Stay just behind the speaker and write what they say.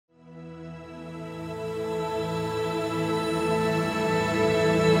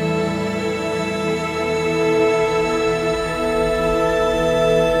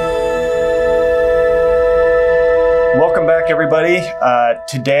everybody.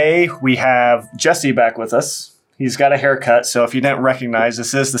 Today we have Jesse back with us. He's got a haircut, so if you didn't recognize,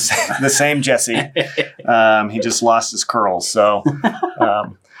 this is the same Jesse. He just lost his curls. So,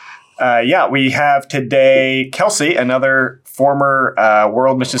 we have today Kelsey, another former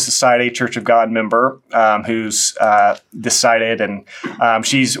World Mission Society Church of God member who's decided, and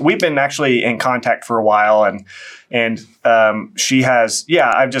we've been actually in contact for a while, and she has,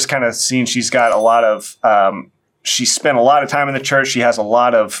 I've just kind of seen she's got a lot of, she spent a lot of time in the church. She has a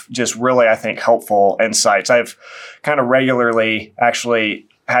lot of just really, I think, helpful insights. I've kind of regularly actually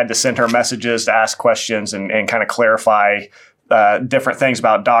had to send her messages to ask questions and kind of clarify different things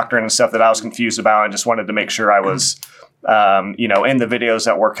about doctrine and stuff that I was confused about, and just wanted to make sure I was, in the videos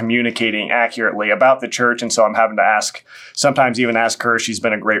that we're communicating accurately about the church. And so I'm having to sometimes even ask her. She's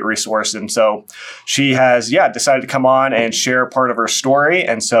been a great resource. And so she has, decided to come on and share part of her story.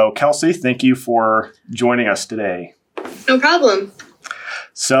 And so Kelsey, thank you for joining us today. No problem.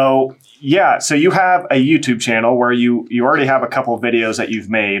 So, so you have a YouTube channel where you already have a couple of videos that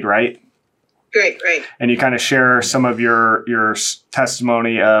you've made, right? Right. And you kind of share some of your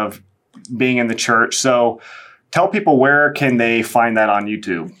testimony of being in the church. So tell people, where can they find that on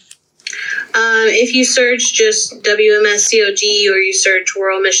YouTube? If you search just WMSCOG or you search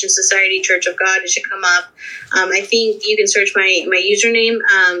World Mission Society Church of God, it should come up. I think you can search my username.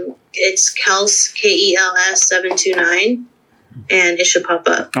 It's Kels, KELS 729, and it should pop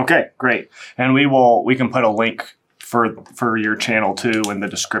up. Okay, great. And we can put a link for your channel too in the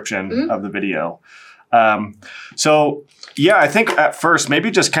description of the video. I think at first,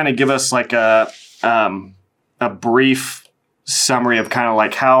 maybe just kind of give us like a brief summary of kind of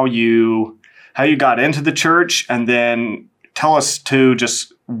like how you got into the church, and then tell us too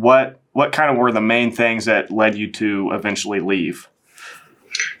just what kind of were the main things that led you to eventually leave.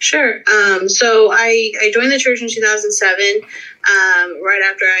 Sure. So I joined the church in 2007, right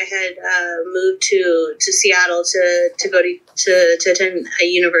after I had moved to Seattle to go to attend a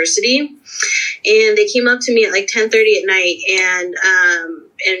university, and they came up to me at like 10:30 at night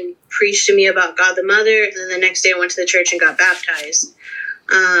and preached to me about God the Mother. And then the next day I went to the church and got baptized.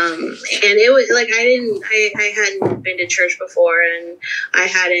 And it was like I hadn't been to church before, and I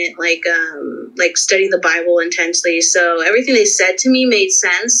hadn't studied the Bible intensely. So everything they said to me made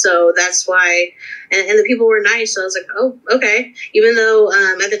sense. So that's why, and the people were nice. So I was like, oh, okay. Even though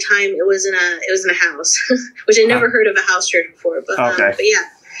at the time it was in a house, which I never heard of a house church before. But okay. But yeah.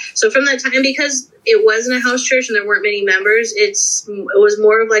 So from that time, because it wasn't a house church and there weren't many members, it was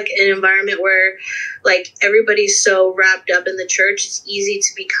more of like an environment where like everybody's so wrapped up in the church, it's easy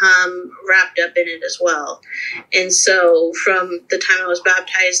to become wrapped up in it as well. And so from the time I was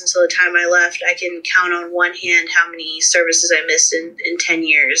baptized until the time I left, I can count on one hand how many services I missed in 10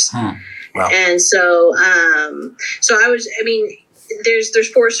 years. Wow. And so, there's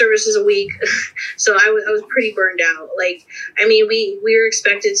 4 services a week. So I was pretty burned out. We were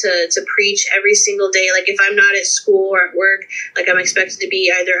expected to preach every single day. Like if I'm not at school or at work, like I'm expected to be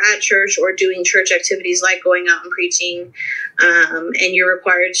either at church or doing church activities like going out and preaching. And you're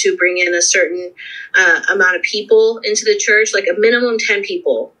required to bring in a certain amount of people into the church, like a minimum 10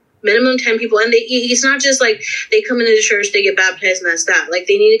 people. Minimum 10 people. And it's not just like they come into the church, they get baptized, and that's that. Like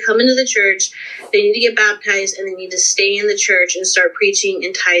they need to come into the church, they need to get baptized, and they need to stay in the church and start preaching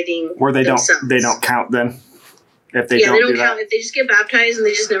and tithing. Or they themselves. don't count then? If they they don't do count. That? If they just get baptized and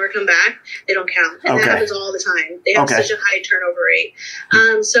they just never come back, they don't count. And that happens all the time. They have such a high turnover rate.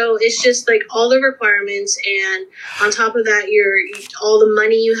 So it's just like all the requirements, and on top of that, all the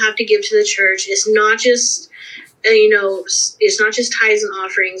money you have to give to the church. It's not just it's not just tithes and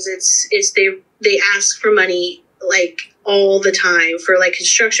offerings. It's they ask for money like all the time for like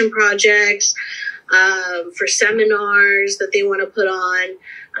construction projects, for seminars that they want to put on,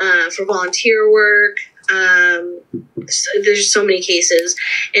 for volunteer work. So there's so many cases.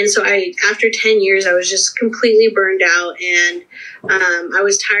 And so after 10 years, I was just completely burned out, and I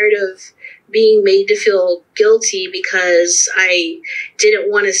was tired of being made to feel guilty because I didn't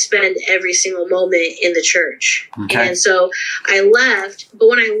want to spend every single moment in the church. Okay. And so I left, but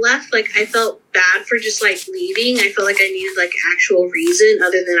when I left, like I felt bad for just like leaving. I felt like I needed like actual reason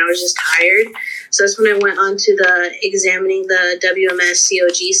other than I was just tired. So that's when I went on to examining the WMS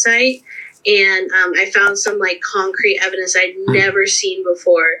COG site. And I found some like concrete evidence I'd never seen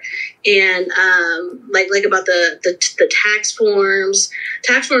before, and like about the tax forms.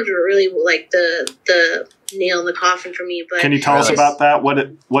 Tax forms were really like the nail in the coffin for me. But can you tell us about that?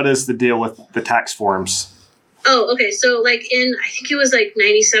 What is the deal with the tax forms? Oh, okay. So like I think it was like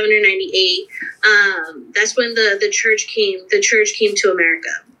 97 or 98. That's when the church came to America.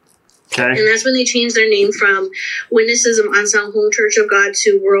 Okay. And that's when they changed their name from Witnesses of Aung Home Church of God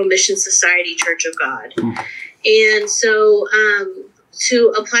to World Mission Society Church of God. And so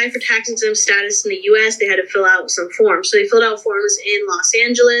to apply for tax exempt status in the U.S., they had to fill out some forms. So they filled out forms in Los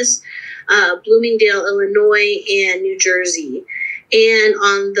Angeles, Bloomingdale, Illinois, and New Jersey. And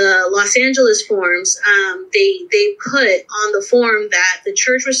on the Los Angeles forms, they put on the form that the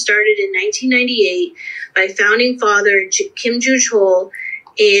church was started in 1998 by founding father Kim Joo-chol,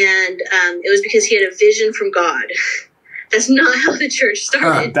 and it was because he had a vision from God. That's not how the church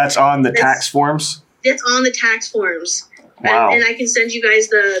started. That's on the tax forms? That's on the tax forms. Wow. And I can send you guys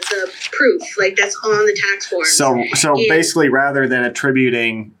the proof. Like, that's on the tax forms. So basically, rather than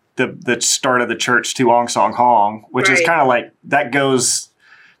attributing the start of the church to Aung San Hong, which is kind of like, that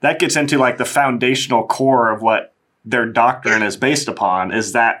gets into like the foundational core of what their doctrine is based upon,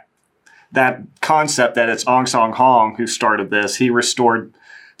 is that concept that it's Aung San Hong who started this. He restored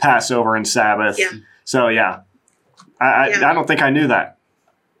Passover and Sabbath. Yeah. So I don't think I knew that.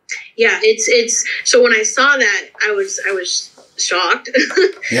 Yeah, it's so when I saw that, I was shocked.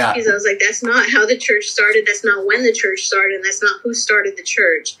 Yeah. Because I was like, that's not how the church started. That's not when the church started. And that's not who started the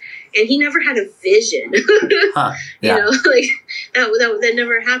church. And he never had a vision. Yeah. You know, like that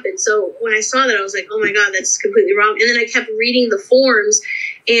never happened. So when I saw that, I was like, oh my God, that's completely wrong. And then I kept reading the forms,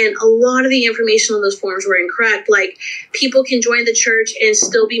 and a lot of the information on those forms were incorrect. Like, people can join the church and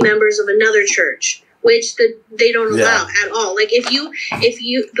still be members of another church, which they don't allow at all. Like, if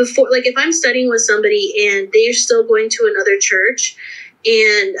I'm studying with somebody and they're still going to another church,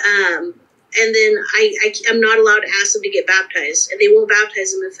 and then I'm not allowed to ask them to get baptized, and they won't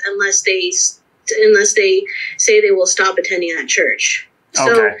baptize them unless they say they will stop attending that church. So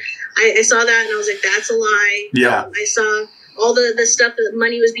okay. I saw that, and I was like, that's a lie. Yeah. I saw all the stuff that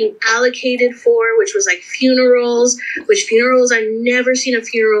money was being allocated for, which was like funerals, I've never seen a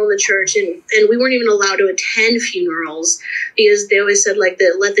funeral in the church. And we weren't even allowed to attend funerals because they always said, like,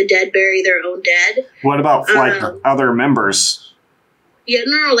 let the dead bury their own dead. What about like other members? Yeah,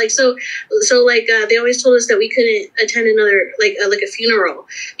 no, like, so like, they always told us that we couldn't attend another, like a funeral,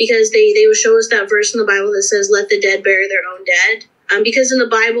 because they would show us that verse in the Bible that says, let the dead bury their own dead. Because in the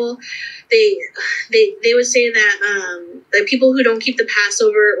Bible, they would say that people who don't keep the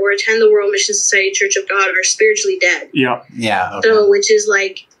Passover or attend the World Mission Society Church of God are spiritually dead. Yeah. Yeah. Okay. So, which is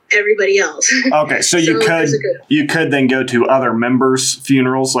like everybody else. Okay, so you could then go to other members'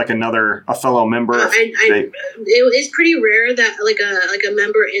 funerals, like a fellow member. It's pretty rare that like a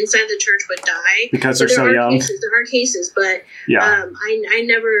member inside the church would die because they're so young. There are cases, but I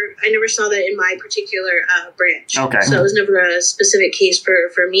never saw that in my particular branch. Okay, so it was never a specific case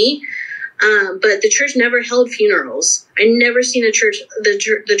for me. But the church never held funerals. I never seen the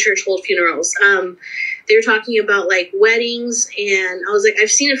church hold funerals. They were talking about like weddings, and I was like, I've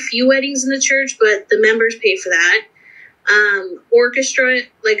seen a few weddings in the church, but the members pay for that. Orchestra,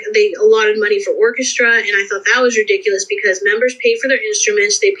 like, they allotted money for orchestra, and I thought that was ridiculous because members pay for their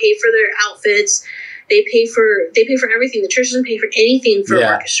instruments, they pay for their outfits, they pay for everything. The church doesn't pay for anything for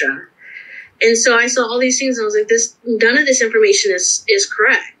orchestra. And so I saw all these things, and I was like, none of this information is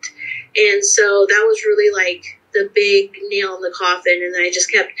correct. And so that was really like the big nail in the coffin. And then I just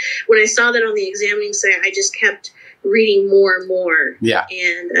kept, when I saw that on the examining site, I just kept reading more and more. Yeah.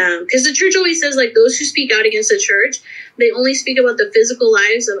 And because the church always says, like, those who speak out against the church, they only speak about the physical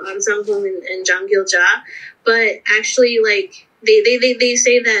lives of Aung San Hong and Jang Gil-ja. But actually, like, they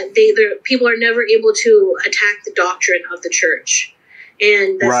say that people are never able to attack the doctrine of the church.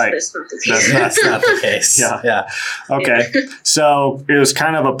 And that's not the case. That's not the case. Yeah. Okay. Yeah. So it was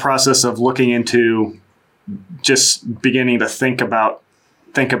kind of a process of looking into, just beginning to think about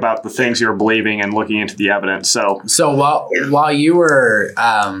the things you were believing and looking into the evidence. So while you were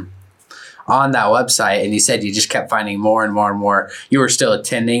on that website, and you said you just kept finding more and more and more, you were still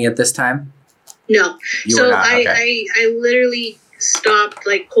attending at this time? No. I literally stopped,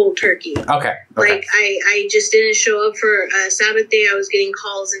 like, cold turkey. Okay. Like, I just didn't show up for Sabbath day. I was getting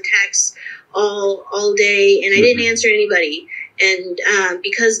calls and texts all day, and I didn't answer anybody. And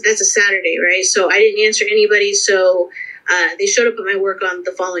because that's a Saturday, right? So I didn't answer anybody. So they showed up at my work on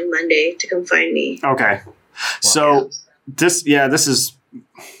the following Monday to come find me. Okay. Wow. So this is,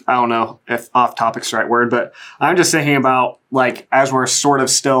 I don't know if off topic's the right word, but I'm just thinking about, like, as we're sort of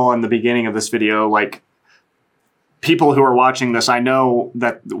still in the beginning of this video, like, people who are watching this, I know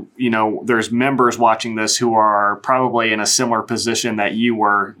that, you know, there's members watching this who are probably in a similar position that you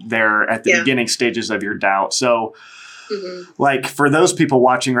were there at the beginning stages of your doubt. So, like, for those people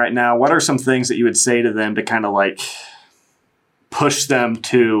watching right now, what are some things that you would say to them to kind of, like, push them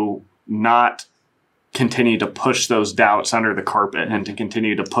to not continue to push those doubts under the carpet and to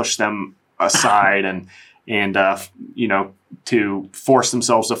continue to push them aside and to force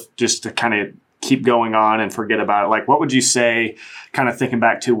themselves to kind of keep going on and forget about it. Like, what would you say, kind of thinking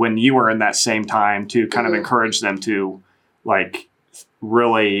back to when you were in that same time, to kind of encourage them to like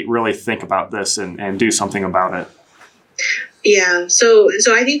really, really think about this and do something about it? Yeah. So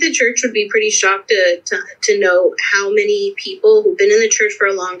I think the church would be pretty shocked to know how many people who've been in the church for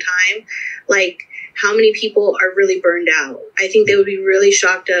a long time, like how many people are really burned out. I think they would be really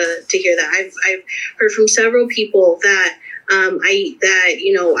shocked to hear that. I've heard from several people that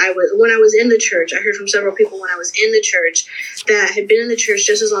when I was in the church, I heard from several people when I was in the church that had been in the church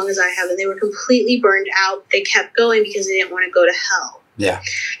just as long as I have, and they were completely burned out. They kept going because they didn't want to go to hell. Yeah.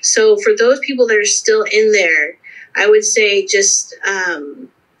 So for those people that are still in there, I would say just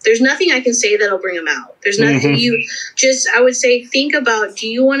there's nothing I can say that'll bring them out. There's nothing I would say, think about, do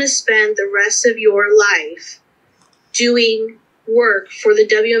you want to spend the rest of your life doing work for the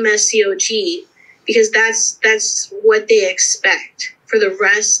WMSCOG? Because that's what they expect for the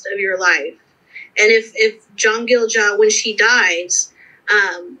rest of your life. And if John Gilja, when she dies,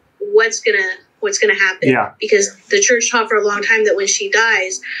 what's gonna happen? Yeah. Because the church taught for a long time that when she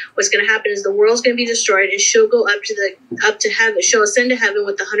dies, what's gonna happen is the world's gonna be destroyed, and she'll go up to heaven. She'll ascend to heaven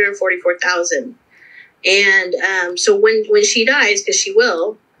with the 144,000. And so when she dies, because she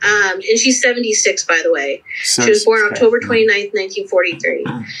will, and she's 76, by the way. She was born October 29th, 1943.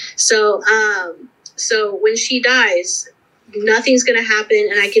 So when she dies, nothing's going to happen.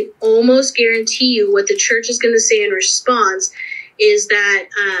 And I can almost guarantee you what the church is going to say in response is that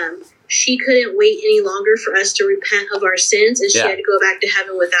she couldn't wait any longer for us to repent of our sins, and she had to go back to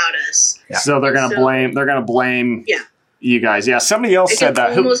heaven without us. Yeah. So they're going to blame you guys. Yeah. Somebody else said that.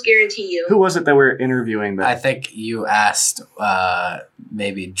 I can almost guarantee you. Who was it that we were interviewing? I think you asked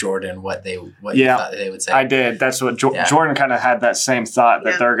maybe Jordan what you thought they would say. I did. That's what Jordan kind of had that same thought,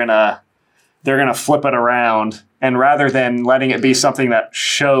 that they're gonna flip it around, and rather than letting it be something that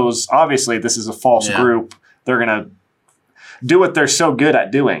shows obviously this is a false group, they're gonna do what they're so good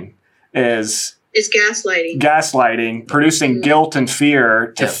at doing is gaslighting, producing guilt and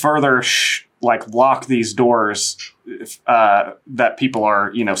fear to further lock these doors that people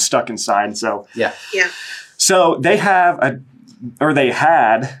are stuck inside. So so they had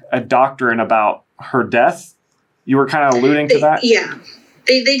a doctrine about her death. You were kind of alluding to that.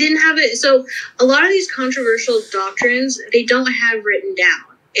 They didn't have it. So a lot of these controversial doctrines, they don't have written down.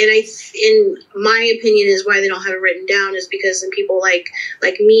 And in my opinion, is why they don't have it written down is because then people like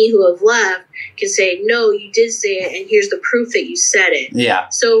me who have left can say, no, you did say it, and here's the proof that you said it. Yeah.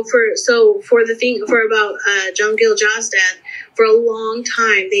 So for about John Gilja's death, for a long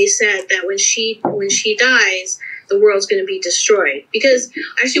time they said that when she dies, the world's going to be destroyed. Because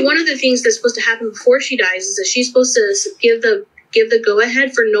actually, one of the things that's supposed to happen before she dies is that she's supposed to give the go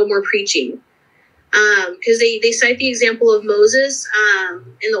ahead for no more preaching. Because they cite the example of Moses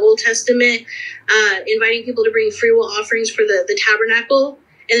in the Old Testament, inviting people to bring free will offerings for the tabernacle.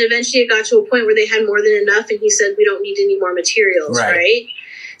 And eventually it got to a point where they had more than enough, and he said, we don't need any more materials, right?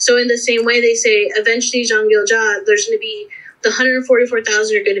 So in the same way, they say, eventually, Jean Gilja, there's going to be, the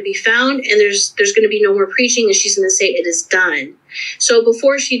 144,000 are going to be found, and there's going to be no more preaching, and she's going to say, it is done. So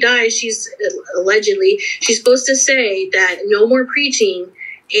before she dies, she's supposed to say that no more preaching,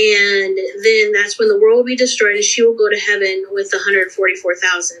 and then that's when the world will be destroyed, and she will go to heaven with the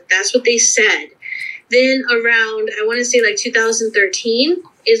 144,000. That's what they said. Then around, I want to say 2013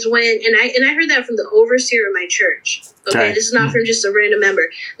 is when, and I heard that from the overseer of my church. Okay, this is not from just a random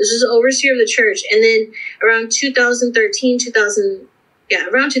member. This is the overseer of the church. And then around 2013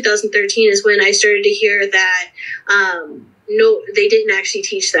 is when I started to hear that no, they didn't actually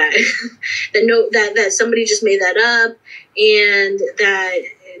teach that. that somebody just made that up, and that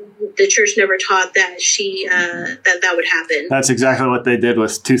the church never taught that that would happen. That's exactly what they did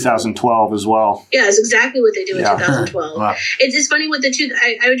with 2012 as well. Yeah, it's exactly what they did with 2012. Wow. It's funny with the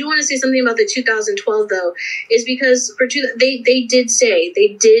I do want to say something about the 2012 though, is because they did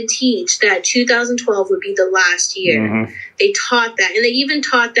teach that 2012 would be the last year. Mm-hmm. They taught that, and they even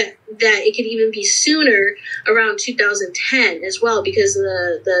taught that it could even be sooner, around 2010 as well, because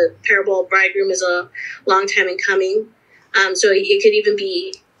the parable bridegroom is a long time in coming. So it could even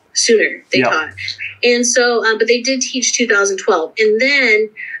be sooner. They taught. And so, but they did teach 2012. And then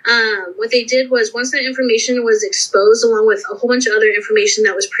what they did was, once that information was exposed, along with a whole bunch of other information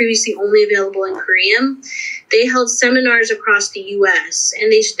that was previously only available in Korean, they held seminars across the U.S.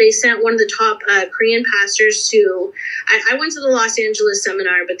 And they sent one of the top Korean pastors to, I went to the Los Angeles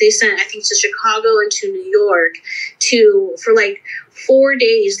seminar, but they sent, I think, to Chicago and to New York for like 4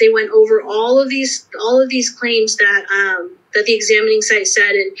 days. They went over all of these claims that the examining site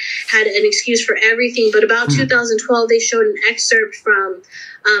said, and had an excuse for everything. But about 2012, they showed an excerpt from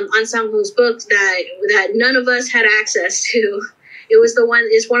An Sang-hong's book that none of us had access to. It's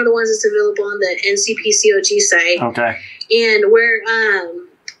one of the ones that's available on the NCPCOG site. Okay. And where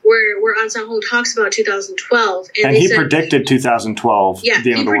An Sang-hong talks about 2012. And he predicted 2012. Yeah,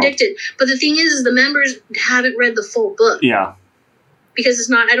 he predicted. But the thing is the members haven't read the full book. Yeah. Because it's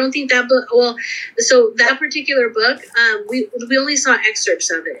not, I don't think that book, so that particular book, we only saw excerpts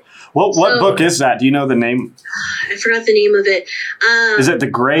of it. What book is that? Do you know the name? I forgot the name of it. Is it the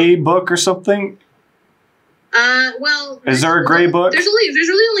Gray Book or something? Is there a Gray Book? There's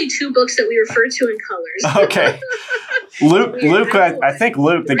really only 2 books that we refer to in colors. Okay. Luke, I think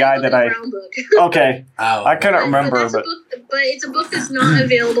Luke, the guy that okay. Oh, I couldn't remember, but it's a book that's not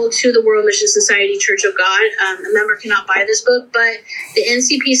available to the World Mission Society Church of God. A member cannot buy this book, but the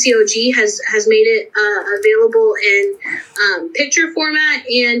NCPCOG has made it available in picture format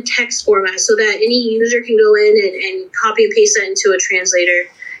and text format, so that any user can go in and copy and paste that into a translator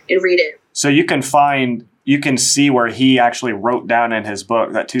and read it. So you can see where he actually wrote down in his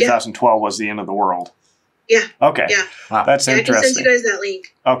book that 2012 was the end of the world. Yeah. Okay. Yeah. Wow. That's interesting. I can send you guys that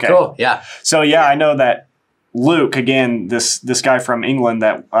link. Okay. Cool. Yeah. So I know that Luke, again, this guy from England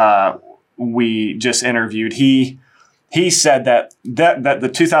that we just interviewed, he said that the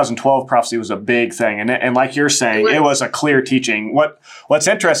 2012 prophecy was a big thing, and like you're saying, it was a clear teaching. What's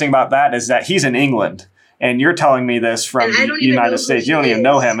interesting about that is that he's in England. And you're telling me this from the United States. You don't even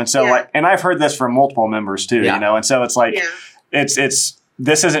know him. And so and I've heard this from multiple members too, and so it's like, it's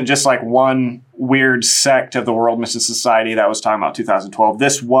this isn't just like one weird sect of the World Mission Society that was talking about 2012.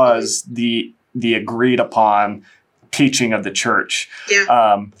 This was the agreed upon teaching of the church.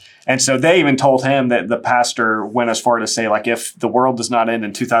 Yeah. And so they even told him that the pastor went as far to say, like, if the world does not end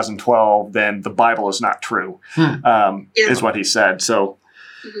in 2012, then the Bible is not true, is what he said. So,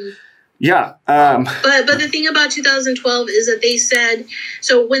 yeah. But the thing about 2012 is that they said,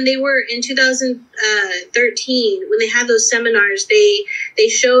 so when they were in 2013, when they had those seminars, they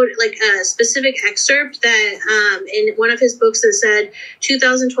showed like a specific excerpt that in one of his books that said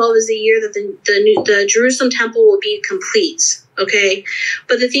 2012 is the year that the Jerusalem temple will be complete. Okay.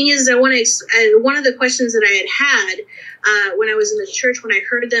 But the thing is, one of the questions that I had when I was in the church, when I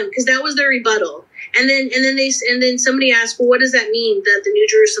heard them, because that was their rebuttal. And then somebody asked, well, what does that mean that the New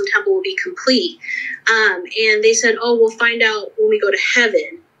Jerusalem temple will be complete? And they said, oh, we'll find out when we go to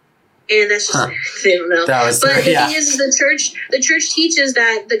heaven. And that's just, they don't know. But the thing is, the church teaches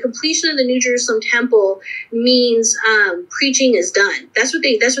that the completion of the New Jerusalem temple means preaching is done. That's what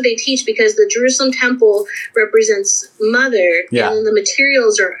they teach, because the Jerusalem temple represents Mother, and then the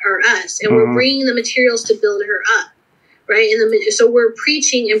materials are us, and we're bringing the materials to build her up. Right. So we're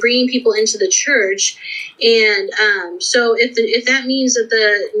preaching and bringing people into the church. And so if that means that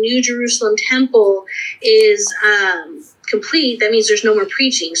the New Jerusalem temple is complete, that means there's no more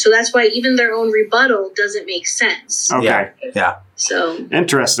preaching. So that's why even their own rebuttal doesn't make sense. Okay. Yeah. So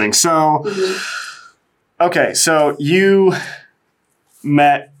interesting. So, okay. So you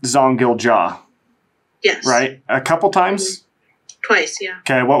met Zongil Jah. Yes. Right. A couple times? Twice. Yeah.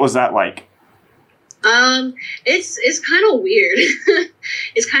 Okay. What was that like? It's kind of weird.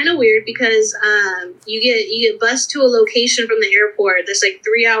 It's kind of weird because you get bused to a location from the airport that's like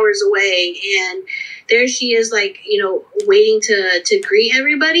 3 hours away, and there she is, like, waiting to greet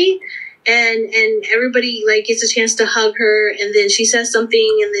everybody, and everybody like gets a chance to hug her, and then she says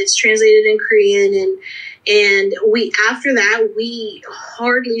something, and it's translated in Korean, and we after that we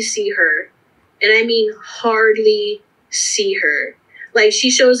hardly see her, and I mean hardly see her. Like, she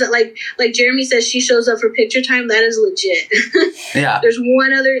shows up, like Jeremy says, she shows up for picture time. That is legit. Yeah. There's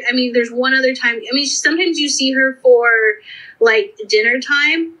one other time. I mean, sometimes you see her for like dinner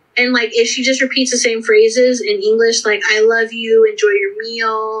time, and like if she just repeats the same phrases in English, like "I love you," "enjoy your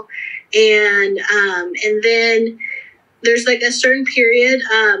meal," and then there's like a certain period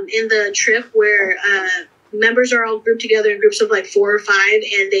in the trip where members are all grouped together in groups of like 4 or 5,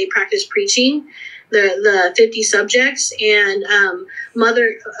 and they practice preaching the 50 subjects, and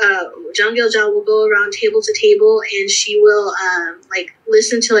Mother Zongil Jah will go around table to table, and she will like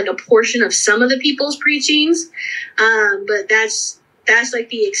listen to like a portion of some of the people's preachings, but that's that's like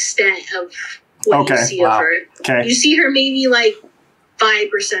the extent of what you see of her. Okay. You see her maybe like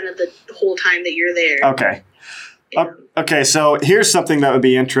 5% of the whole time that you're there. Okay. Okay, so here's something that would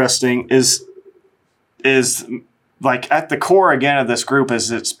be interesting is like at the core again of this group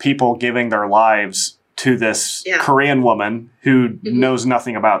is it's people giving their lives to this Korean woman who knows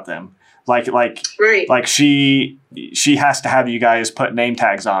nothing about them. Like she has to have you guys put name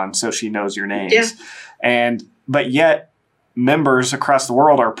tags on so she knows your names. Yeah. But yet members across the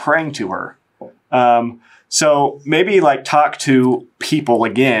world are praying to her. So maybe like talk to people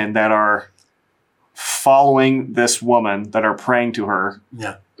again that are following this woman, that are praying to her.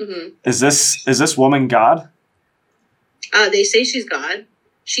 Yeah. Mm-hmm. Is this woman God? They say she's God.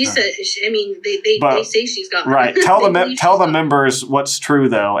 She said. I mean, they say she's God. Right. Tell the members what's true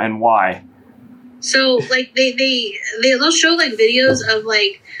though and why. So like they'll show like videos of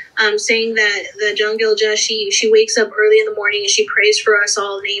like saying that the Jeonggilja she wakes up early in the morning and she prays for us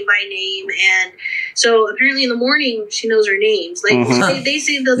all name by name, and so apparently in the morning she knows our names. Like they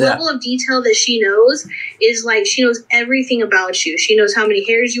say the level of detail that she knows is like she knows everything about you. She knows how many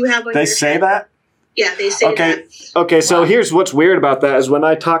hairs you have on your head. They say that? Yeah, they say that. Okay, so here's what's weird about that is when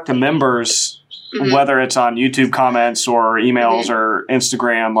I talk to members, whether it's on YouTube comments or emails or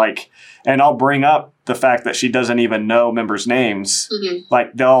Instagram, like, and I'll bring up the fact that she doesn't even know members' names,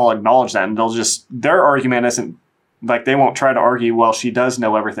 like they'll acknowledge that and their argument isn't like they won't try to argue, well, she does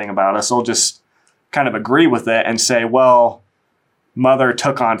know everything about us. They'll just kind of agree with it and say, well, mother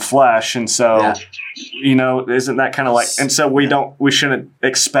took on flesh, and so isn't that kind of like, and so we shouldn't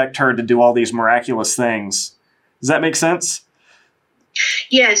expect her to do all these miraculous things. Does that make sense?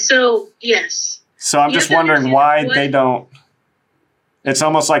 Yeah, so yes. So I'm just wondering why they don't. It's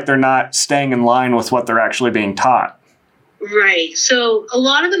almost like they're not staying in line with what they're actually being taught. Right. So a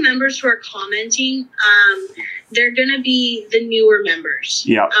lot of the members who are commenting, they're going to be the newer members.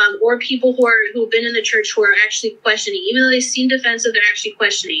 Yeah. Or people who've been in the church who are actually questioning. Even though they seem defensive, they're actually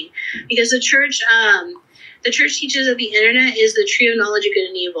questioning. Because the church teaches that the internet is the tree of knowledge of good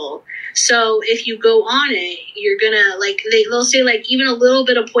and evil. So if you go on it, you're going to, they'll say, like, even a little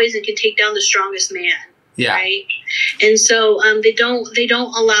bit of poison can take down the strongest man. Yeah. Right. And so they don't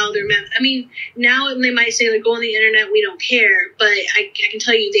allow their I mean, now they might say, like, go on the internet, we don't care. But I can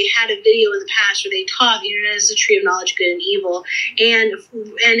tell you they had a video in the past where they taught the internet is the tree of knowledge, good and evil. And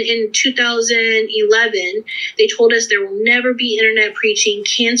in 2011, they told us there will never be internet preaching,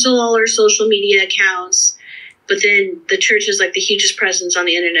 cancel all our social media accounts. But then the church is like the hugest presence on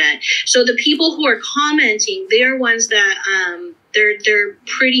the internet. So the people who are commenting, they are ones that they're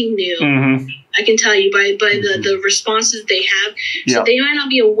pretty new. Mm-hmm. I can tell you by the responses they have. So they might not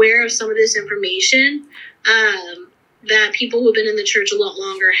be aware of some of this information that people who've been in the church a lot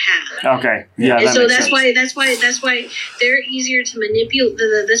longer have. Okay. Yeah. And so that's why they're easier to manipulate.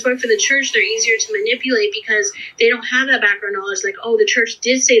 That's why for the church they're easier to manipulate because they don't have that background knowledge. Like, oh, the church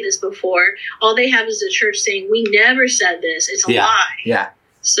did say this before. All they have is the church saying, we never said this. It's a lie. Yeah.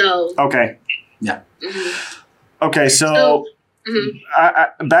 So. Okay. Yeah. Mm-hmm. Okay. So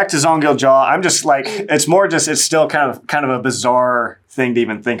back to Jeonggilja, I'm just like, it's still kind of a bizarre thing to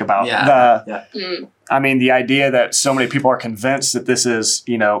even think about. Yeah. I mean, the idea that so many people are convinced that this is,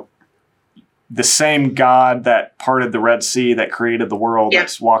 the same God that parted the Red Sea, that created the world,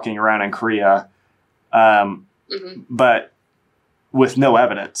 that's walking around in Korea, but with no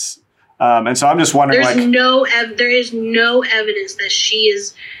evidence. And so I'm just wondering, there is no evidence that she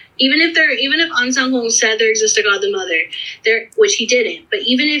is. Even if An Sang-hong said there exists a God the Mother, which he didn't, but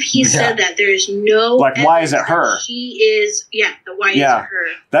even if he said that, there is no why is it her? She is why is it her?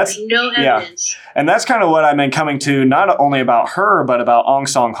 There's no evidence. And that's kind of what I've been coming to, not only about her, but about An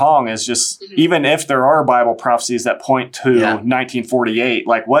Sang-hong is just even if there are Bible prophecies that point to 1948,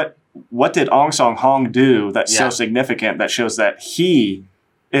 like what did An Sang-hong do that's so significant that shows that he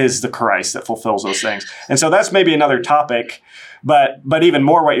is the Christ that fulfills those things? And so that's maybe another topic. But even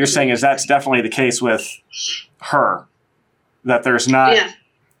more what you're saying is that's definitely the case with her, that there's not. Yeah.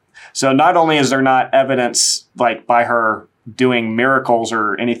 So not only is there not evidence like by her doing miracles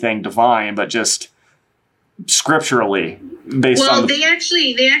or anything divine, but just scripturally based on. Well, they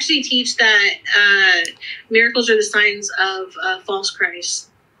actually teach that miracles are the signs of false Christ.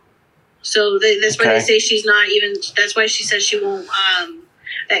 So that's why they say she's not even. That's why she says she won't.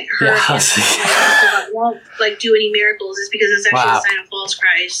 Won't do any miracles is because it's actually a sign of false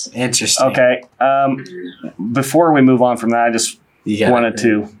Christ. Interesting. Okay. Before we move on from that, I just wanted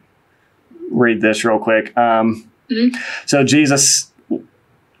to read this real quick. So Jesus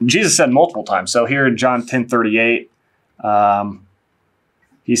said multiple times. So here in John 10:38,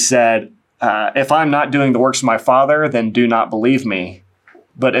 he said, if I'm not doing the works of my Father, then do not believe me.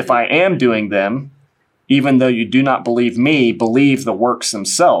 But if I am doing them, even though you do not believe me, believe the works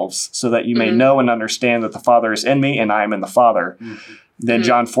themselves, so that you may know and understand that the Father is in me and I am in the Father. Then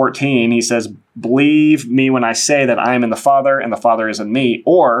John 14, he says, believe me when I say that I am in the Father and the Father is in me,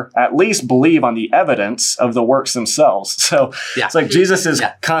 or at least believe on the evidence of the works themselves. So it's like Jesus is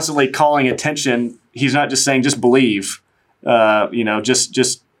constantly calling attention. He's not just saying, just believe,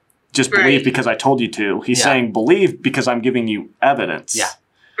 just believe because I told you to. He's saying, believe because I'm giving you evidence. Yeah.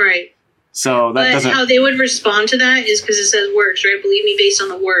 Right. So that doesn't. How they would respond to that is because it says works, right? Believe me based on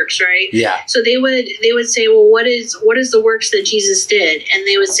the works, right? Yeah. So they would say, well, what is the works that Jesus did? And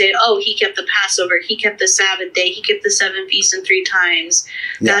they would say, oh, he kept the Passover, he kept the Sabbath day, he kept the 7 feasts and 3 times.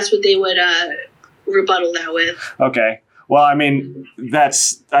 Yeah. That's what they would rebuttal that with. Okay. Well, I mean,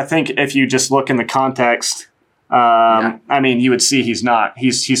 I think if you just look in the context. I mean, you would see he's not.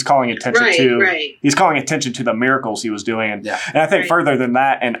 He's calling attention he's calling attention to the miracles he was doing, and I think further than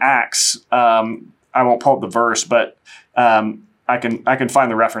that in Acts, I won't pull up the verse, but I can find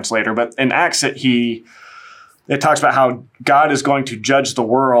the reference later. But in Acts, it talks about how God is going to judge the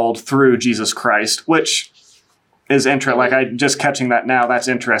world through Jesus Christ, which is interesting. Like I just catching that now, that's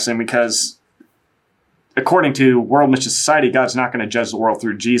interesting because. According to World Mission Society, God's not going to judge the world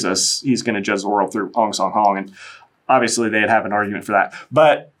through Jesus. He's going to judge the world through Ong Song Hong. And obviously they'd have an argument for that.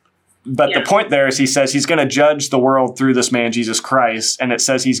 But the point there is he says he's going to judge the world through this man, Jesus Christ. And it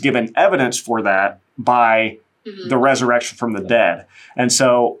says he's given evidence for that by the resurrection from the dead. And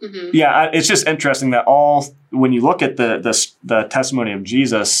so, it's just interesting that when you look at the testimony of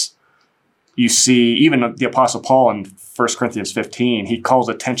Jesus, you see even the Apostle Paul in 1 Corinthians 15, he calls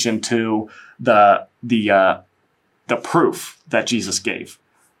attention to the proof that Jesus gave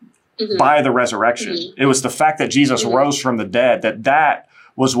by the resurrection. It was the fact that Jesus rose from the dead that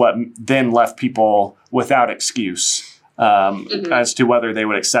was what then left people without excuse as to whether they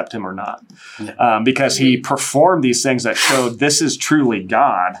would accept him or not. Because he performed these things that showed this is truly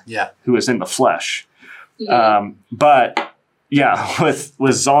God who is in the flesh. But with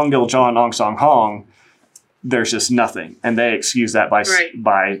Zongil John Ong Song Hong, there's just nothing. And they excuse that by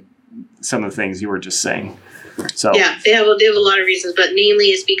some of the things you were just saying. So they have a lot of reasons, but mainly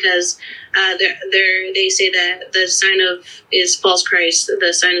it's because they say that the sign is false Christ.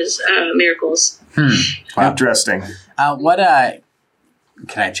 The sign is miracles. Wow. Interesting. Can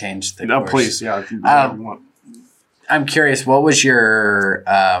I change the course? Please. Yeah. I'm curious. What was your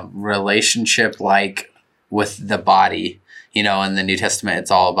relationship like with the body? You know, in the New Testament,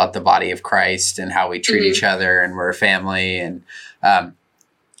 it's all about the body of Christ and how we treat each other, and we're a family. And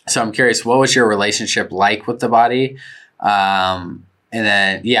so I'm curious, what was your relationship like with the body? And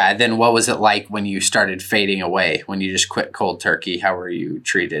then what was it like when you started fading away, when you just quit cold turkey? How were you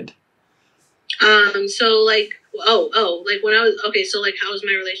treated? Like when I was, how was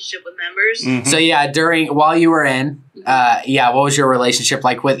my relationship with members? So while you were in, what was your relationship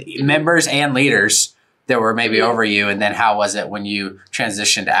like with members and leaders that were maybe over you? And then how was it when you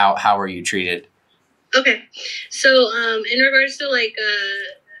transitioned out? How were you treated? Okay. So, in regards to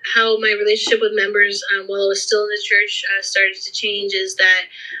how my relationship with members while I was still in the church started to change is that,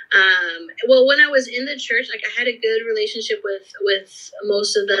 when I was in the church, I had a good relationship with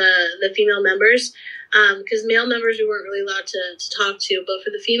most of the female members, because male members we weren't really allowed to talk to, but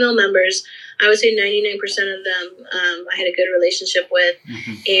for the female members, I would say 99% of them I had a good relationship with,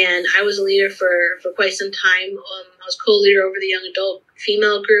 and I was a leader for quite some time. I was co-leader over the young adult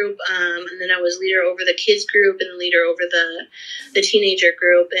female group, and then I was leader over the kids group and leader over the teenager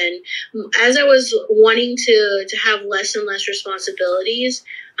group. And as I was wanting to have less and less responsibilities,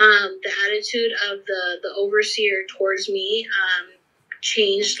 the attitude of the overseer towards me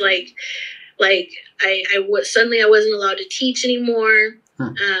changed. Suddenly I wasn't allowed to teach anymore.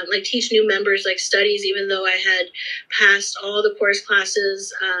 Teach new members studies, even though I had passed all the course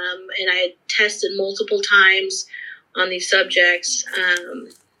classes, and I had tested multiple times on these subjects,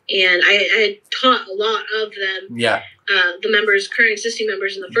 and I had taught a lot of them. The current existing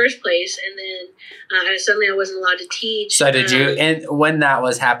members in the first place, and then suddenly I wasn't allowed to teach. So did you? And when that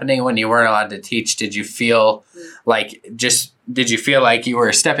was happening, when you weren't allowed to teach, did you feel Did you feel like you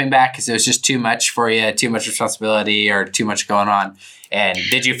were stepping back because it was just too much for you, too much responsibility, or too much going on? And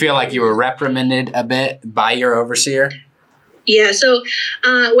did you feel like you were reprimanded a bit by your overseer? Yeah, so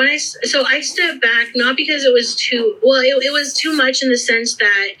I stepped back, not because it was it was too much in the sense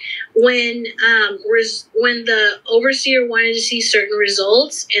that when the overseer wanted to see certain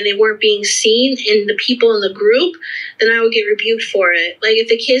results and they weren't being seen in the people in the group, then I would get rebuked for it. Like if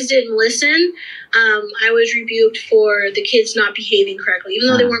the kids didn't listen, I was rebuked for the kids not behaving correctly, even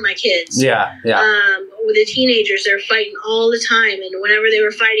though they weren't my kids. Yeah. With the teenagers, they're fighting all the time, and whenever they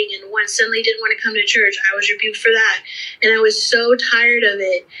were fighting and one suddenly didn't want to come to church, I was rebuked for that. And I was so tired of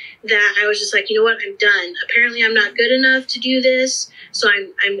it that I was just like, you know what, I'm done. Apparently I'm not good enough to do this, so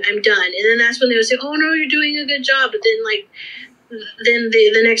I'm done. And then that's when they would say, oh no, you're doing a good job. But then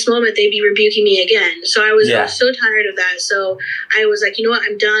the next moment they'd be rebuking me again. So I was so tired of that. So I was like, you know what,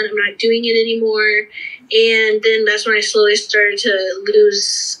 I'm done. I'm not doing it anymore. And then that's when I slowly started to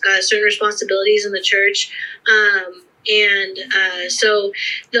lose certain responsibilities in the church. So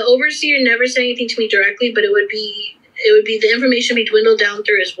the overseer never said anything to me directly, but it would be the information would be dwindled down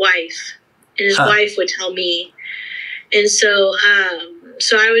through his wife, and his wife would tell me. And so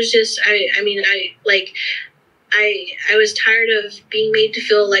I was just, I was tired of being made to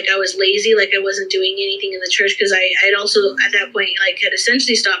feel like I was lazy, like I wasn't doing anything in the church, because I'd also at that point had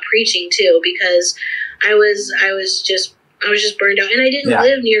essentially stopped preaching too, because I was just burned out, and I didn't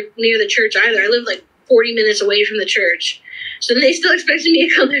live near the church either. I lived 40 minutes away from the church, so they still expected me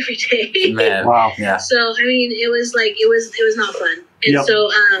to come every day. Man, wow, yeah. So I mean, it was not fun, and so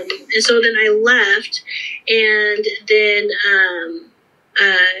then I left, and then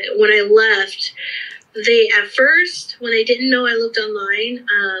when I left. They at first, when they didn't know I looked online,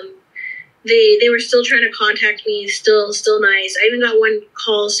 they were still trying to contact me. Still nice. I even got one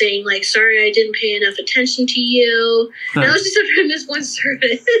call saying sorry, I didn't pay enough attention to you. And I was just after I missed one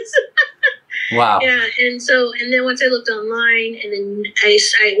service. Wow. Yeah, and then once I looked online, and then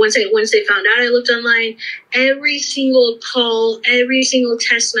once they found out I looked online, every single call, every single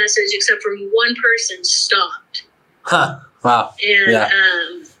text message except from one person stopped. Huh. Wow. And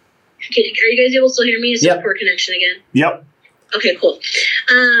are you guys able to still hear me? Is the poor connection again? Yep. Okay, cool.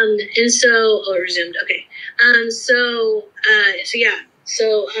 And so, resumed. Okay. And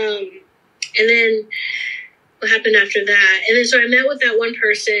then what happened after that? And then so I met with that one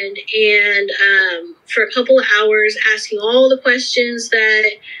person, and for a couple of hours, asking all the questions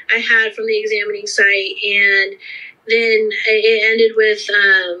that I had from the examining site, and then it ended with.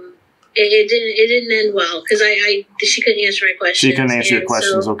 It didn't end well, because she couldn't answer my questions. She couldn't answer your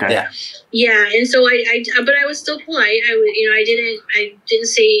questions. So, okay. Yeah, and so but I was still polite. I didn't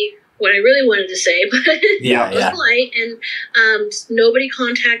say what I really wanted to say, but I was polite, and nobody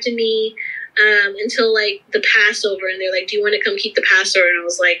contacted me until the Passover, and they're like, "Do you want to come keep the Passover?" And I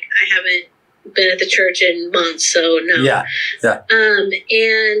was like, "I haven't been at the church in months, so no." Yeah. And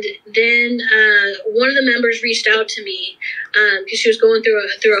then one of the members reached out to me because she was going through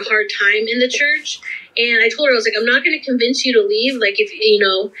a hard time in the church, and I told her, I was like, I'm not going to convince you to leave,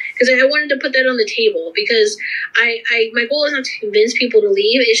 because I wanted to put that on the table, because my goal is not to convince people to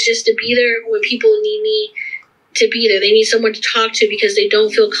leave. It's just to be there when people need me to be there. They need someone to talk to because they don't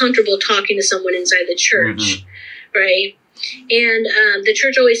feel comfortable talking to someone inside the church, right? And the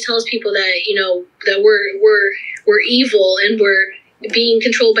church always tells people that that we're evil and we're being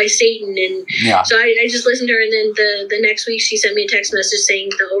controlled by Satan, and so I just listened to her. And then the next week she sent me a text message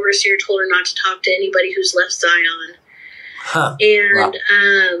saying the overseer told her not to talk to anybody who's left Zion.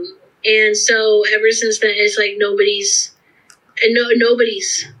 And so ever since then, it's nobody's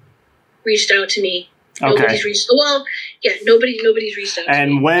reached out to me. Nobody's reached out.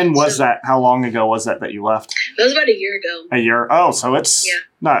 And when was that? How long ago was that you left? That was about a year ago. A year? Oh, so it's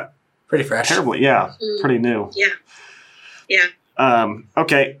not pretty fresh. Terribly, pretty new. Yeah.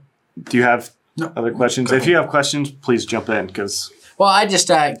 Okay. Do you have other questions? If you have questions, please jump in, because. Well, I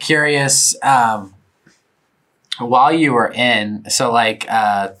just curious. While you were in, so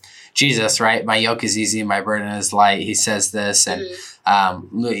Jesus, right? My yoke is easy, my burden is light. He says this, and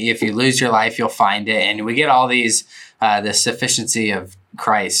if you lose your life, you'll find it. And we get all these, the sufficiency of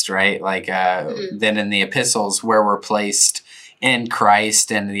Christ, right? Then in the epistles where we're placed in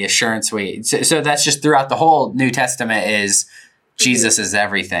Christ and the assurance so that's just throughout the whole New Testament is Jesus is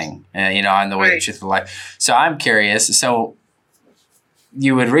everything, I'm the way, the truth, the life. So I'm curious. So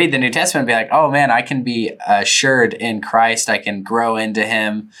you would read the New Testament and be like, oh man, I can be assured in Christ. I can grow into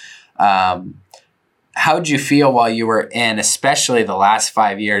him. How'd you feel while you were in, especially the last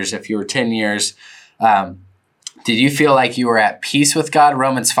 5 years, if you were 10 years, did you feel like you were at peace with God?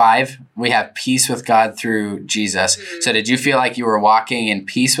 Romans 5, we have peace with God through Jesus. Mm-hmm. So did you feel like you were walking in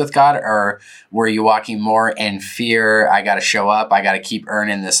peace with God, or were you walking more in fear? I got to show up. I got to keep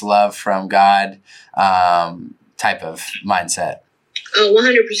earning this love from God type of mindset? Oh,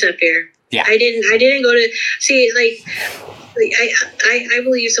 100% fear. Yeah. I didn't go to see I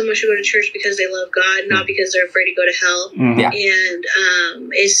believe someone should go to church because they love God, not because they're afraid to go to hell. Mm-hmm. Yeah. And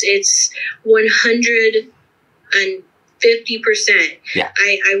it's 150%. Yeah.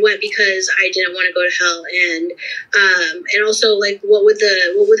 I went because I didn't want to go to hell, and also like what would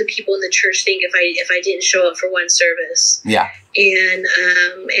the people in the church think if I didn't show up for one service? Yeah. And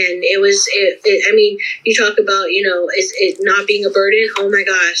it was I mean, you talk about, it not being a burden. Oh my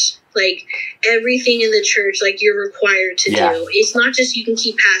gosh. Like everything in the church, like you're required to do. It's not just you can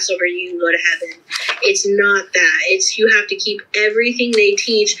keep Passover, you can go to heaven. It's not that. It's you have to keep everything they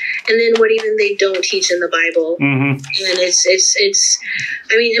teach, and then what even they don't teach in the Bible. Mm-hmm. And it's.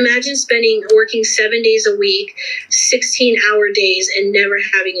 I mean, imagine working 7 days a week, 16-hour days, and never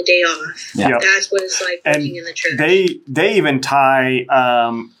having a day off. Yeah. That's what it's like working in the church. They even tie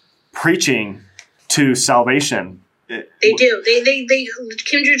preaching to salvation. They do. They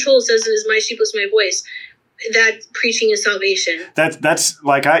Kindred Tool says it is my sheep listen to my voice. That preaching is salvation. That's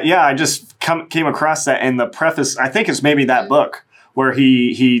like I just came across that in the preface. I think it's maybe that book where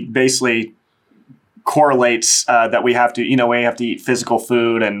he basically correlates that we have to eat physical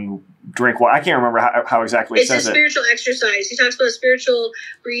food and drink water. I can't remember how exactly it says it. It's a spiritual exercise. He talks about spiritual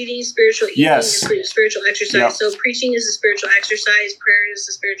breathing, spiritual eating, and spiritual exercise. Yep. So preaching is a spiritual exercise. Prayer is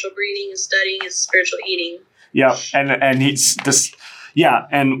a spiritual breathing, and studying is spiritual eating. Yeah, and he's this. Yeah,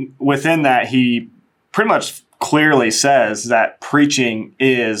 and within that, he pretty much clearly says that preaching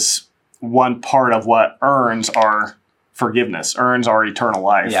is one part of what earns our forgiveness, earns our eternal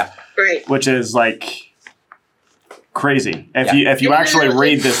life. Yeah, right. Which is like crazy. If you actually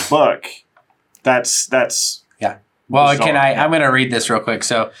read this book, that's yeah. Well, I'm going to read this real quick.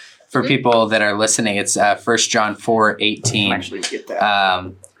 So for people that are listening, it's 1 John 4:18. Actually, get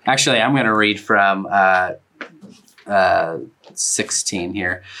that. Actually, I'm going to read from 16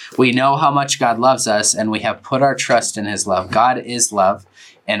 here. We know how much God loves us, and we have put our trust in his love. God is love,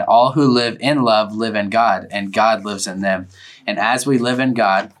 and all who live in love live in God, and God lives in them. And as we live in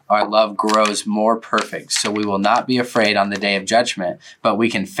God, our love grows more perfect. So we will not be afraid on the day of judgment, but we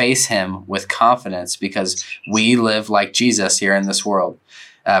can face him with confidence because we live like Jesus here in this world.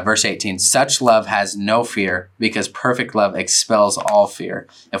 Verse 18, such love has no fear because perfect love expels all fear.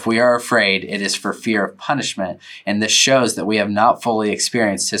 If we are afraid, it is for fear of punishment. And this shows that we have not fully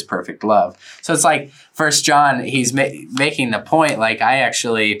experienced his perfect love. So it's like 1 John, he's making the point, like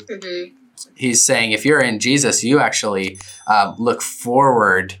he's saying, if you're in Jesus, you actually look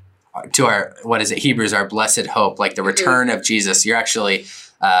forward to Hebrews, our blessed hope, like the return of Jesus. You're actually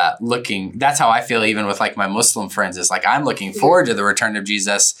looking, that's how I feel even with like my Muslim friends, is like, I'm looking forward to the return of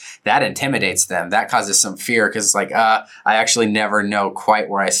Jesus. That intimidates them. That causes some fear because it's like, I actually never know quite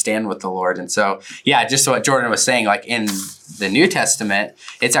where I stand with the Lord. And so, yeah, just what Jordan was saying, like in the New Testament,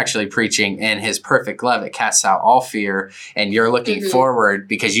 it's actually preaching in his perfect love. It casts out all fear, and you're looking forward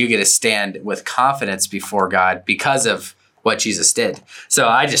because you get to stand with confidence before God because of what Jesus did. So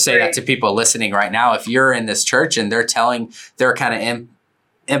I just say that to people listening right now. If you're in this church and they're kind of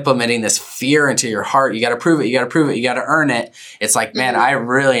implementing this fear into your heart, you got to prove it, you got to prove it, you got to earn it. It's like, man, I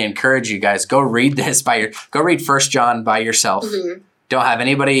really encourage you guys, go read this go read 1 John by yourself. Don't have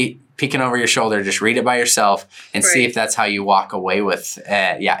anybody peeking over your shoulder. Just read it by yourself and see if that's how you walk away with.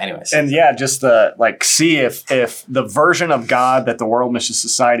 Anyways. And just see if the version of God that the World Mission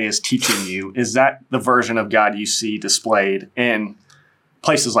Society is teaching you, is that the version of God you see displayed in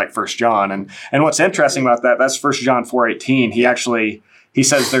places like 1 John. And what's interesting about that's 1 John 4:18. He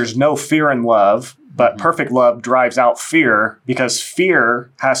says there's no fear in love, but perfect love drives out fear because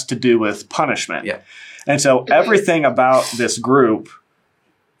fear has to do with punishment. Yeah. And so everything about this group,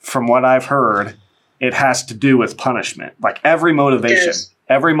 from what I've heard, it has to do with punishment. Like every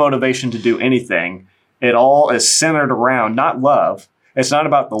motivation to do anything, it all is centered around not love. It's not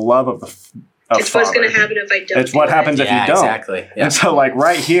about the love of it's Father. What's going to happen if I don't. It's what happens if you don't. Exactly. Yeah. And so like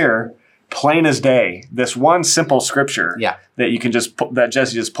right here, plain as day, this one simple scripture that you can that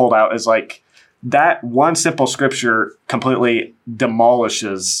Jesse just pulled out is like that one simple scripture completely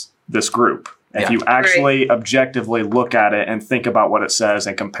demolishes this group. If you actually objectively look at it and think about what it says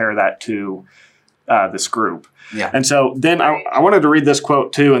and compare that to this group. Yeah. And so then I wanted to read this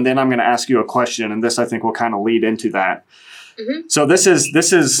quote too, and then I'm going to ask you a question, and this I think will kind of lead into that. So this is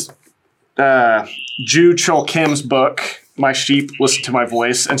Ju Chol Kim's book, My Sheep Listen to My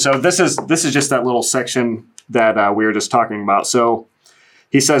Voice. And so this is just that little section that we were just talking about. So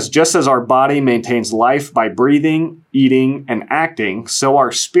he says, just as our body maintains life by breathing, eating, and acting, so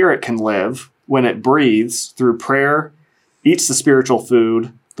our spirit can live when it breathes through prayer, eats the spiritual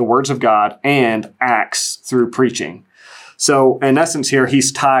food, the words of God, and acts through preaching. So in essence here,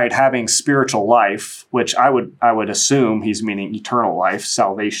 he's tied having spiritual life, which I would assume he's meaning eternal life,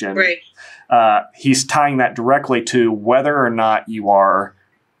 salvation. Right. He's tying that directly to whether or not you are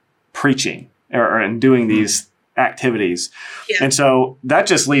preaching and doing these activities. Yeah. And so that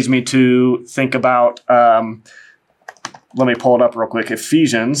just leads me to think about, let me pull it up real quick,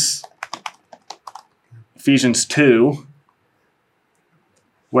 Ephesians 2,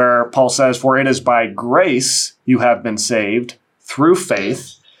 where Paul says, "For it is by grace you have been saved through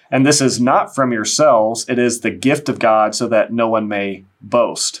faith, and this is not from yourselves, it is the gift of God, so that no one may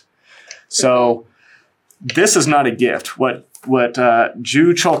boast." So this is not a gift. What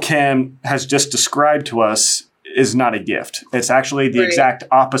Ju Chol Kim has just described to us is not a gift. It's actually the exact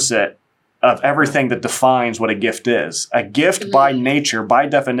opposite of everything that defines what a gift is. A gift by nature, by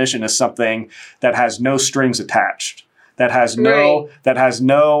definition, is something that has no strings attached. It's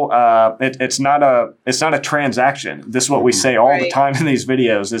not a transaction. This is what we say all the time in these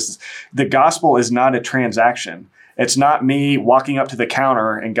videos, is the gospel is not a transaction. It's not me walking up to the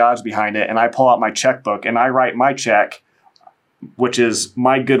counter and God's behind it and I pull out my checkbook and I write my check, which is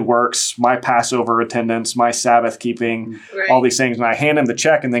my good works, my Passover attendance, my Sabbath keeping, all these things. And I hand him the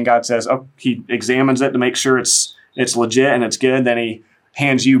check and then God says, oh, he examines it to make sure it's legit and it's good. Then he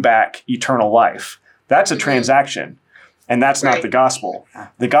hands you back eternal life. That's a transaction. And that's not the gospel.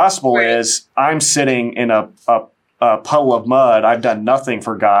 The gospel is I'm sitting in a puddle of mud. I've done nothing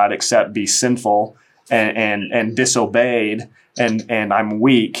for God except be sinful and disobeyed, and I'm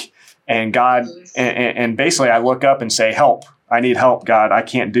weak. And God, and basically I look up and say, help. I need help, God. I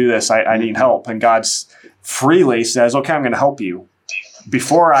can't do this. I need help. And God freely says, okay, I'm going to help you.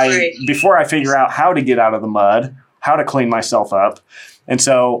 Before I figure out how to get out of the mud, how to clean myself up. And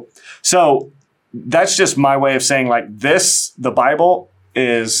so that's just my way of saying, like, this, the Bible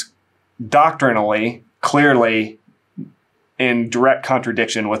is doctrinally, clearly in direct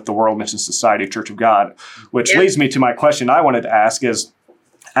contradiction with the World Mission Society Church of God, which leads me to my question I wanted to ask is,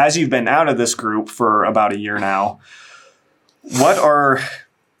 as you've been out of this group for about a year now, what are,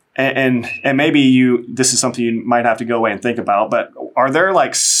 and maybe this is something you might have to go away and think about, but are there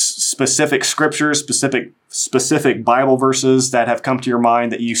like specific scriptures, specific Bible verses that have come to your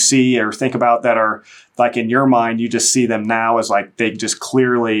mind that you see or think about that are like in your mind, you just see them now as like they just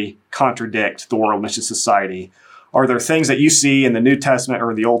clearly contradict the World Mission Society? Are there things that you see in the New Testament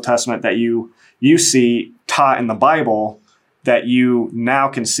or the Old Testament that you see taught in the Bible that you now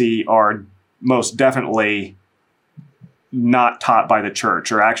can see are most definitely not taught by the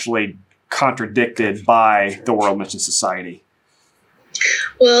church or actually contradicted by the World Mission Society?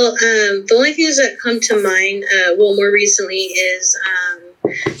 Well, the only things that come to mind, more recently, is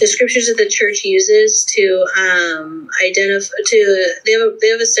the scriptures that the church uses to identify. They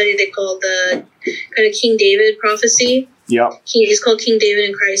have a study they call the kind of King David prophecy. Yeah, it's called King David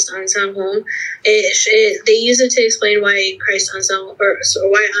and Christ Ensemble. They use it to explain why Christ Ensemble, or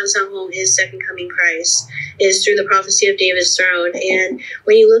why Ensemble is second coming Christ, is through the prophecy of David's throne. And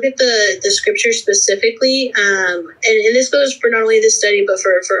when you look at the scripture specifically, and this goes for not only this study but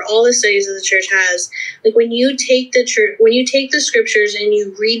for all the studies that the church has, like when you take the scriptures and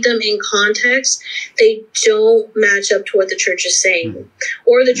you read them in context, they don't match up to what the church is saying.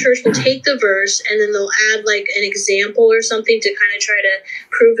 Or the church will take the verse and then they'll add like an example or something to kind of try to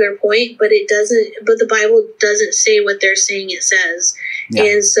prove their point, but the Bible doesn't say what they're saying it says. Yeah.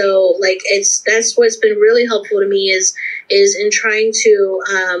 And so like that's what's been really helpful to me is in trying to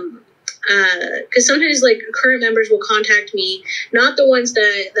because sometimes like current members will contact me, not the ones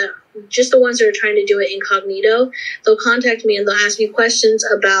that just the ones that are trying to do it incognito. They'll contact me and they'll ask me questions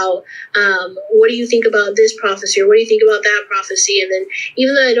about what do you think about this prophecy, or what do you think about that prophecy? And then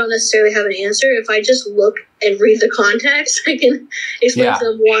even though I don't necessarily have an answer, if I just look and read the context, I can explain to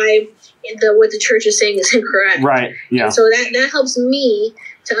them why what the church is saying is incorrect. Right. Yeah. And so that helps me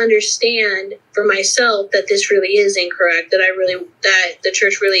to understand for myself that this really is incorrect, that the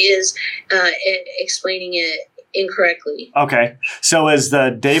church really is explaining it incorrectly. Okay. So is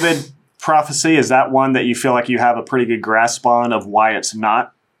the David prophecy, is that one that you feel like you have a pretty good grasp on of why it's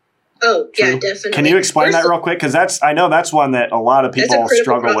not? Oh, true? Yeah, definitely. Can you explain that real quick? Because I know that's one that a lot of people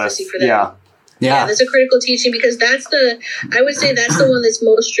struggle with. Yeah, that's a critical teaching, because I would say that's the one that's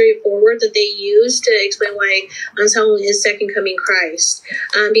most straightforward that they use to explain why Ensemble is second coming Christ.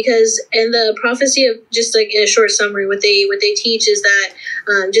 Because in the prophecy of, just like in a short summary, what they teach is that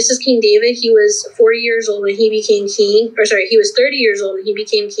just as King David, he was 40 years old when he became king, he was 30 years old when he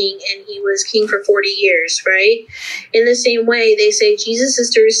became king, and he was king for 40 years, right? In the same way, they say Jesus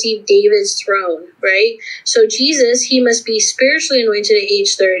is to receive David's throne, right? So Jesus, he must be spiritually anointed at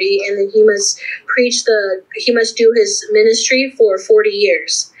age 30, and then he must he must do his ministry for 40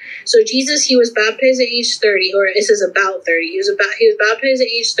 years. So Jesus, he was baptized at age 30, or it says about 30. He was baptized at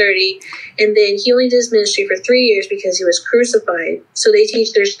age 30, and then he only did his ministry for 3 years because he was crucified. So they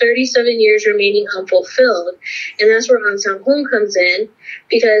teach there's 37 years remaining unfulfilled, and that's where An Sang Hong comes in,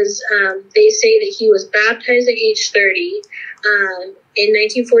 because they say that he was baptized at age 30 in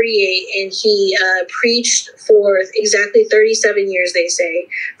 1948, and he preached for exactly 37 years, they say,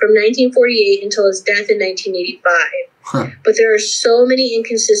 from 1948 until his death in 1985. But there are so many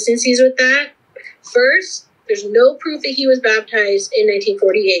inconsistencies with that. First, there's no proof that he was baptized in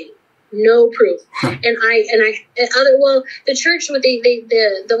 1948. No proof. The church,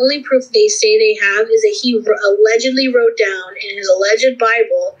 the only proof they say they have is that he allegedly wrote down in his alleged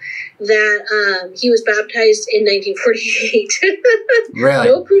Bible that he was baptized in 1948. Really?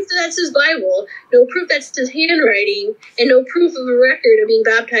 No proof that that's his Bible, no proof that's his handwriting, and no proof of a record of being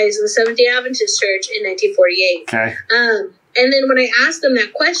baptized in the Seventh-day Adventist Church in 1948. Okay. And then when I asked them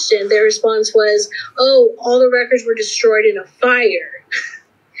that question, their response was, "Oh, all the records were destroyed in a fire."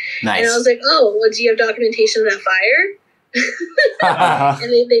 Nice. And I was like, "Oh, well, do you have documentation of that fire?"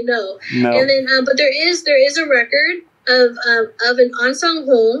 And they know. No. And then, but there is a record of an An Sang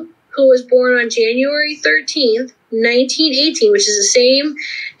Hong who was born on January 13th, 1918, which is the same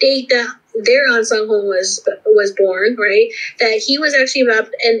date that their An Sang Hong was born, right? That he was actually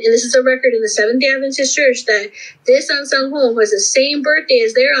baptized, and this is a record in the Seventh-day Adventist Church, that this An Sang Hong was the same birthday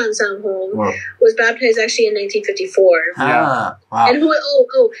as their An Sang Hong, was baptized actually in 1954. Yeah. Wow. And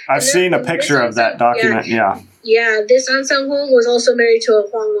I've seen a picture of that document. Yeah, this An Sang Hong was also married to a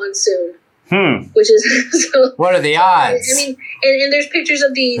Huang Wan-soon. Which is so. What are the odds? I mean, and there's pictures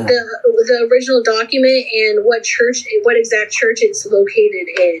of the original document and what exact church it's located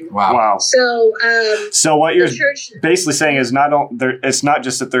in. Wow. So what you're basically saying is it's not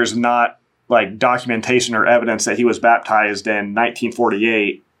just that there's not like documentation or evidence that he was baptized in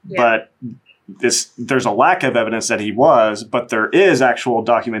 1948, but there's a lack of evidence that he was, but there is actual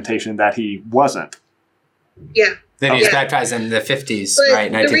documentation that he wasn't. Yeah. Then he was baptized in the 50s, but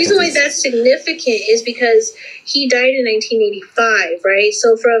right? The reason why that's significant is because he died in 1985, right?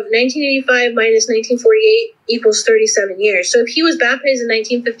 So from 1985 minus 1948 equals 37 years. So if he was baptized in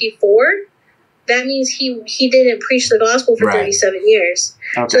 1954, that means he didn't preach the gospel for 37 years.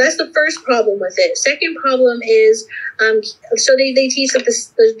 Okay. So that's the first problem with it. Second problem is, so they teach that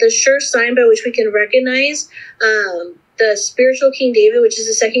the sure sign by which we can recognize the spiritual King David, which is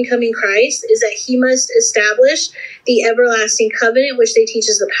the second coming Christ, is that he must establish the everlasting covenant, which they teach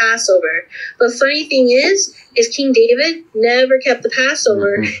is the Passover. But funny thing is King David never kept the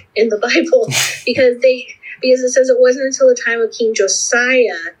Passover in the Bible because it says it wasn't until the time of King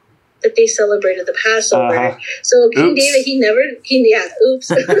Josiah that they celebrated the Passover. So King David, he never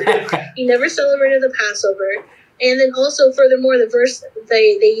celebrated the Passover. And then also, furthermore, the verse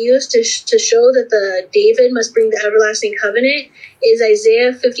they use to show that the David must bring the everlasting covenant is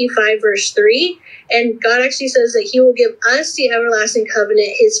Isaiah 55, verse 3. And God actually says that he will give us the everlasting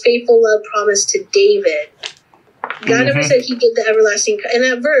covenant, his faithful love promised to David. God never said he did the everlasting. In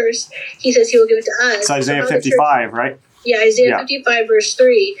that verse, he says he will give it to us. It's Isaiah 55, right? Yeah, Isaiah 55, verse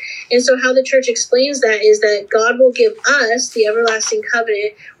 3. And so how the church explains that is that God will give us the everlasting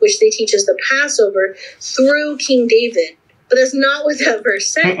covenant, which they teach as the Passover, through King David. But that's not what that verse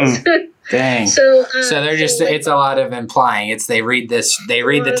says. Dang. So they're just, it's a lot of implying. They read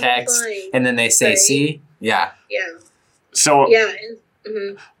the text, and then they say, see? Yeah. Yeah. So. Yeah.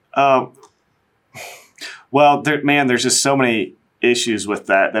 Well, there's just so many issues with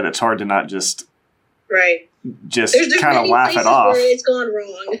that it's hard to not just. Right. Just kind of laugh it off. Where it's gone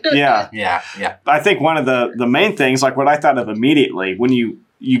wrong. Yeah. I think one of the main things, like what I thought of immediately, when you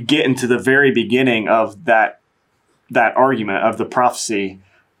get into the very beginning of that argument of the prophecy,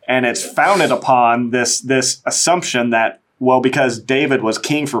 and it's founded upon this assumption that, well, because David was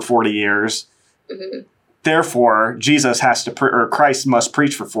king for 40 years, therefore Jesus has to or Christ must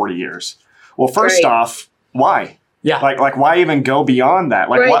preach for 40 years. Well, first off, why? Yeah. Like why even go beyond that?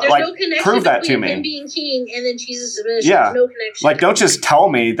 Like what? There's like no connection prove that to me. Him being king and then Jesus' ministry. Yeah. There's no connection. Like don't just tell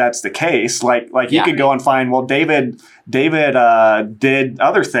me that's the case. Like you could go and find, well, David did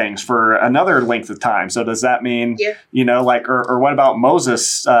other things for another length of time. So does that mean or what about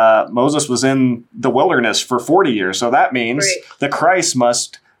Moses? Moses was in the wilderness for 40 years. So that means the Christ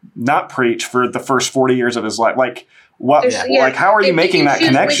must not preach for the first 40 years of his life. Like what? Like how are you making that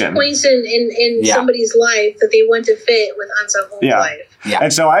connection? Which points in somebody's life that they want to fit with An Sang Hong's life. Yeah.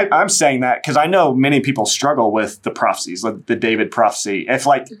 And so I'm saying that because I know many people struggle with the prophecies, like the David prophecy. It's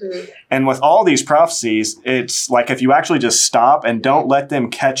like, and with all these prophecies, it's like if you actually just stop and don't let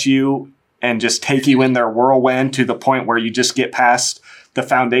them catch you and just take you in their whirlwind to the point where you just get past the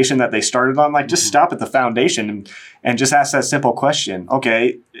foundation that they started on. Like, just stop at the foundation and just ask that simple question.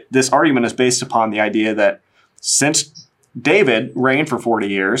 Okay, this argument is based upon the idea that since David reigned for 40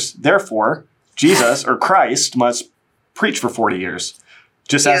 years, therefore Jesus or Christ must preach for 40 years.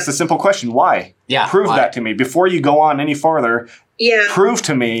 Just ask the simple question, why? Yeah. Prove that to me. Before you go on any farther, prove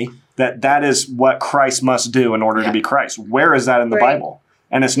to me that is what Christ must do in order to be Christ. Where is that in the Bible?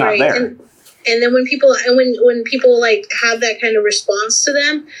 And it's not there. And then when people like have that kind of response to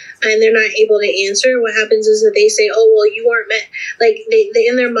them and they're not able to answer, what happens is that they say, oh, well, you aren't meant, like they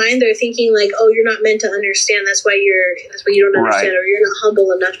in their mind, they're thinking like, oh, you're not meant to understand. That's why you don't understand, or you're not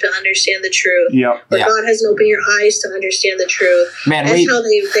humble enough to understand the truth. Yep. Or God hasn't opened your eyes to understand the truth. Man, that's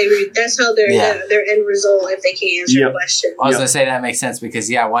how their end result if they can't answer the question. I was going to say that makes sense because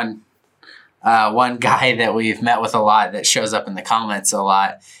one guy that we've met with a lot that shows up in the comments a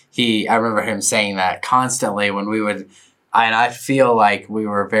lot, I remember him saying that constantly when we would, and I feel like we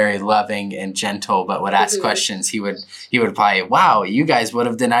were very loving and gentle, but would ask questions. He would probably, wow, you guys would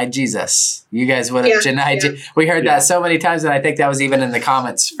have denied Jesus. You guys would have denied. We heard that so many times, and I think that was even in the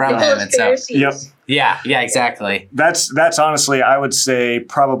comments from him. And so, yeah, exactly. That's honestly, I would say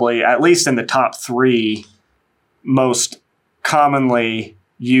probably at least in the top 3 most commonly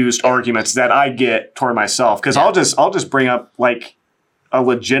used arguments that I get toward myself, because I'll just bring up like a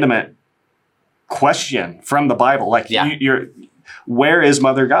legitimate question from the Bible, like you're where is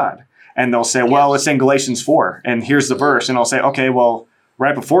Mother God? And they'll say, well, it's in Galatians 4, and here's the verse, and I'll say, okay, well,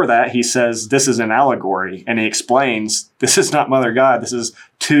 right before that he says this is an allegory, and he explains this is not Mother God, this is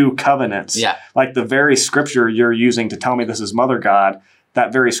 2 covenants. Like the very scripture you're using to tell me this is Mother God,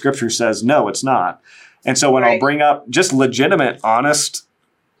 that very scripture says no, it's not. And so when I'll bring up just legitimate, honest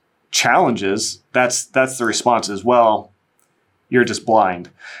challenges, that's the response as well. You're just blind.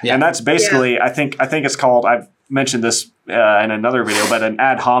 And that's basically, I think it's called, I've mentioned this in another video, but an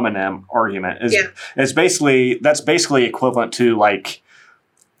ad hominem argument is basically equivalent to like,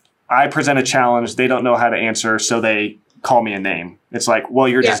 I present a challenge, they don't know how to answer, so they call me a name. It's like, well,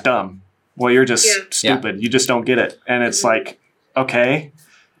 you're just dumb. Well, you're just stupid. You just don't get it. And it's like, okay,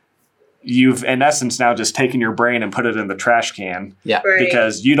 you've in essence now just taken your brain and put it in the trash can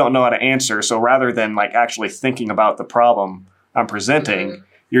because you don't know how to answer. So rather than like actually thinking about the problem I'm presenting,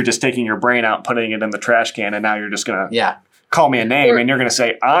 you're just taking your brain out, putting it in the trash can, and now you're just going to call me a name, and you're going to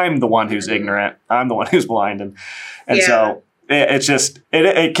say, I'm the one who's ignorant, I'm the one who's blind. And so it's just,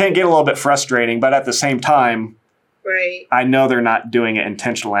 it can get a little bit frustrating, but at the same time, I know they're not doing it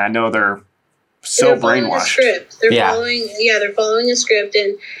intentionally. I know they're so brainwashed. They're following a script.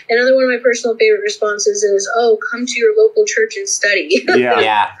 And another one of my personal favorite responses is, oh, come to your local church and study.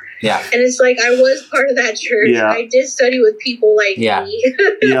 Yeah. And it's like, I was part of that church. Yeah. I did study with people like me.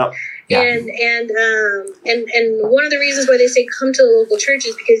 And one of the reasons why they say come to the local church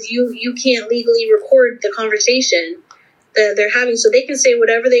is because you can't legally record the conversation that they're having. So they can say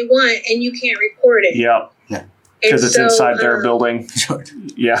whatever they want and you can't record it. Because it's inside their building. So it's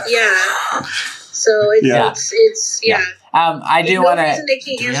I do want to. No reason they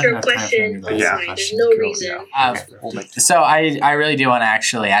can't answer a question. There's no reason. So I really do want to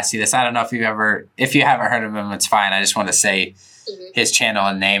actually ask you this. I don't know if you haven't heard of him, it's fine. I just want to say his channel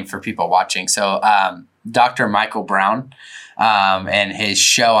and name for people watching. So Dr. Michael Brown. And his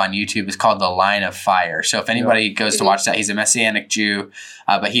show on YouTube is called The Line of Fire. So if anybody goes to watch that, he's a Messianic Jew,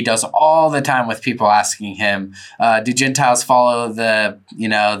 but he does all the time with people asking him, do Gentiles follow the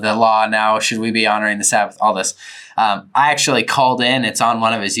law now? Should we be honoring the Sabbath? All this. I actually called in. It's on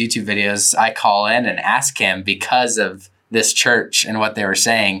one of his YouTube videos. I call in and ask him because of this church and what they were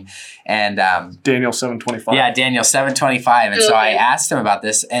saying. And Daniel 7:25. Yeah, Daniel 7:25. And so I asked him about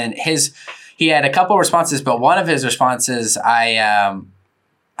this, and he had a couple responses, but one of his responses, I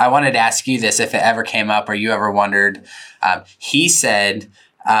wanted to ask you this if it ever came up or you ever wondered. He said,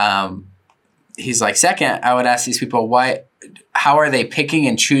 he's like, second, I would ask these people, how are they picking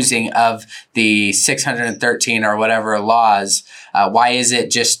and choosing of the 613 or whatever laws? Why is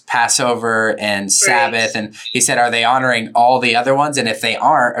it just Passover and Sabbath? And he said, are they honoring all the other ones? And if they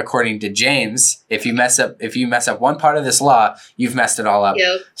aren't, according to James, if you mess up one part of this law, you've messed it all up.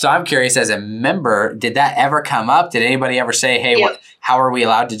 So I'm curious, as a member, did that ever come up? Did anybody ever say, hey, how are we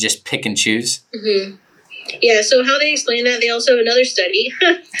allowed to just pick and choose? Yeah, so how they explain that, they also have another study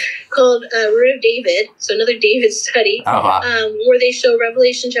called Root of David, so another David study, where they show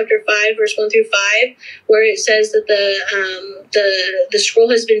Revelation chapter 5, verse 1 through 5, where it says that the scroll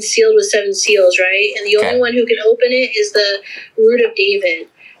has been sealed with 7 seals, right? And the only one who can open it is the Root of David.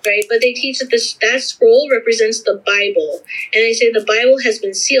 right? But they teach that that scroll represents the Bible. And they say the Bible has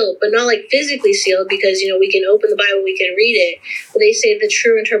been sealed, but not like physically sealed because, we can open the Bible, we can read it. But they say the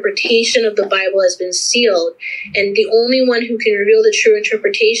true interpretation of the Bible has been sealed. And the only one who can reveal the true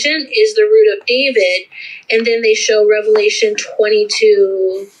interpretation is the root of David. And then they show Revelation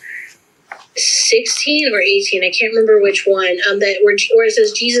 22:16 or 18, I can't remember which one, where it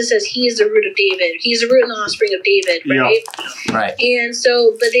says Jesus says he is the root of David. He's the root and the offspring of David, right? Yeah. Right. And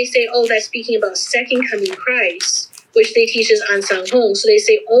so, but they say, that's speaking about second coming Christ, which they teach is An Sang Hong. So they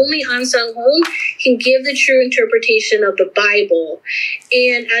say only An Sang Hong can give the true interpretation of the Bible.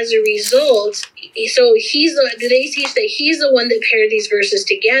 And as a result, so they teach that he's the one that paired these verses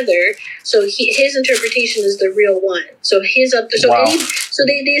together. So his interpretation is the real one. So his up. So wow. So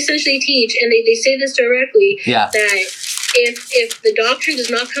they essentially teach, and they say this directly, that if the doctrine does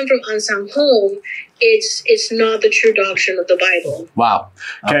not come from An Sang Hong, it's not the true doctrine of the Bible. Wow.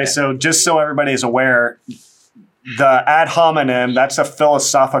 Okay, so just so everybody is aware, the ad hominem, that's a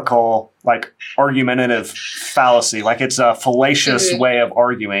philosophical, argumentative fallacy. It's a fallacious way of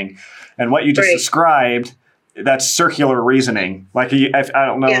arguing. And what you just described, that's circular reasoning. I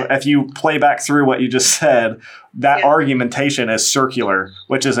don't know, if you play back through what you just said, that argumentation is circular,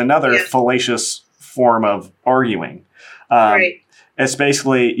 which is another fallacious form of arguing. It's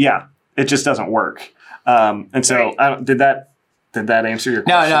basically, it just doesn't work. And so did that answer your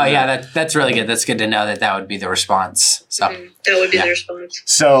question? No, yeah, that's really good. That's good to know that would be the response. So that would be the response.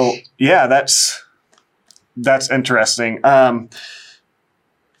 So that's interesting.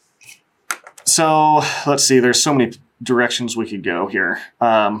 So let's see. There's so many directions we could go here.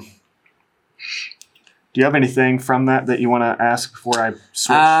 Do you have anything from that you want to ask before I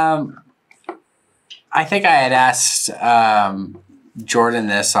switch? I think I had asked Jordan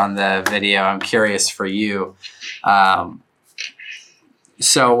this on the video. I'm curious for you.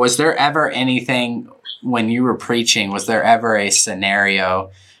 So was there ever anything when you were preaching, was there ever a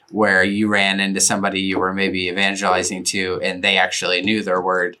scenario where you ran into somebody you were maybe evangelizing to and they actually knew their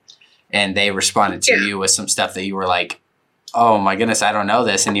word and they responded to you with some stuff that you were like, oh my goodness, I don't know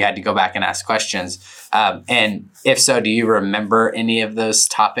this, and you had to go back and ask questions? And if so, do you remember any of those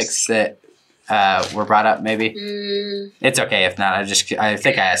topics that were brought up maybe? It's okay if not. I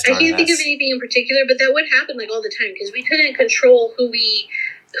think I asked. I can't think of anything in particular, but that would happen all the time because we couldn't control who the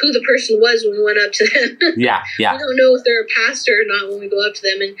person was when we went up to them. Yeah. We don't know if they're a pastor or not when we go up to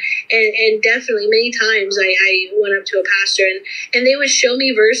them. And definitely many times I went up to a pastor and they would show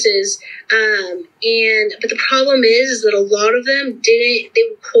me verses. But the problem is that a lot of them they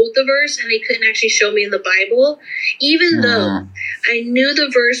would quote the verse and they couldn't actually show me in the Bible. Even though I knew the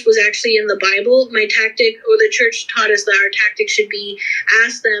verse was actually in the Bible, my tactic, or the church taught us that our tactic should be,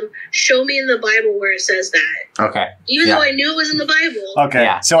 ask them, show me in the Bible where it says that. Okay. Even though I knew it was in the Bible. Okay.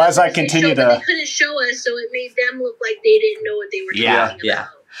 Yeah. So as I continue they couldn't show us, so it made them look like they didn't know what they were talking about.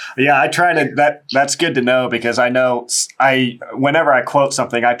 Yeah, I try to. That's good to know because I know whenever I quote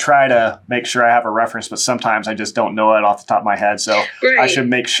something, I try to make sure I have a reference, but sometimes I just don't know it off the top of my head. So I should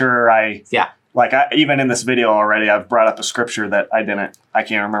make sure even in this video already, I've brought up a scripture that I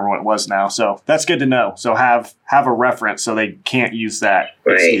can't remember what it was now. So that's good to know. So have a reference so they can't use that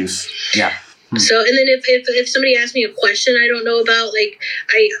excuse. Yeah. So, and then if somebody asks me a question I don't know about, I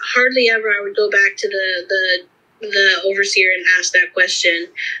hardly ever I would go back to the overseer and ask that question,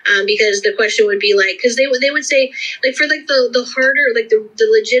 because the question would be because they would say for the harder, the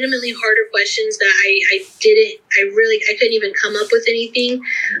legitimately harder questions that I couldn't even come up with anything.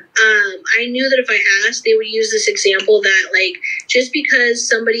 I knew that if I asked, they would use this example that just because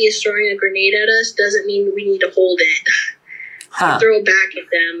somebody is throwing a grenade at us doesn't mean we need to hold it. Throw it back at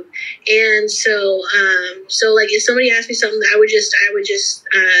them. And so if somebody asked me something, I would just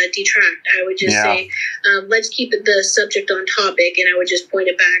detract. I would just say, let's keep the subject on topic, and I would just point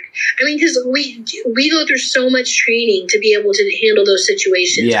it back. I mean, because we go through so much training to be able to handle those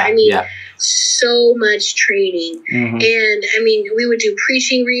situations. So much training. And I mean, we would do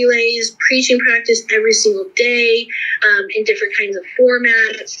preaching relays, preaching practice every single day, in different kinds of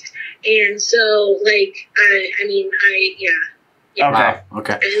formats. And so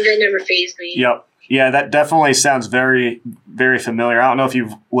Okay. And that never fazed me. Yep. Yeah, that definitely sounds very, very familiar. I don't know if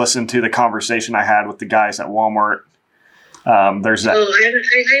you've listened to the conversation I had with the guys at Walmart. There's that. Oh, I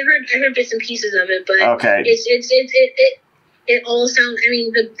heard bits and pieces of it, but it all sounds. I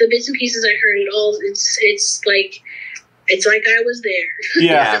mean, the bits and pieces I heard, it's like I was there.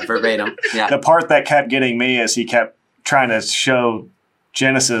 Yeah, verbatim. Yeah. The part that kept getting me is he kept trying to show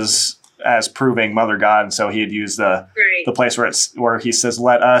Genesis as proving Mother God, and so he'd use the place where he says,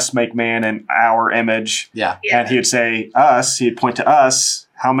 "Let us make man in our image." Yeah. And he would say us. He'd point to us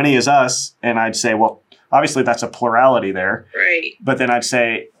how many is us? And I'd say, well, obviously that's a plurality there. Right. But then I'd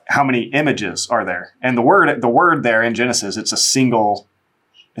say, how many images are there? And the word there in Genesis, it's a single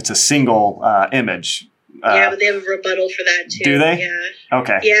image. But they have a rebuttal for that too. Do they? Yeah.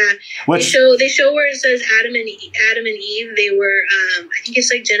 Okay. Yeah. They show where it says Adam and Eve. They were, I think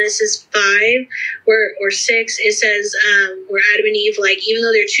it's like Genesis 5 or 6. It says where Adam and Eve, like even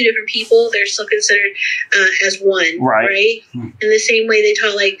though they're two different people, they're still considered as one. Right. In the same way they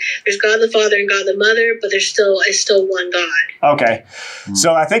taught, like there's God the Father and God the Mother, but it's still one God. Okay.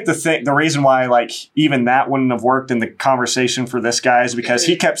 So I think the reason why like even that wouldn't have worked in the conversation for this guy is because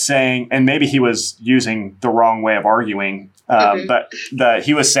he kept saying, and maybe he was using the wrong way of arguing, but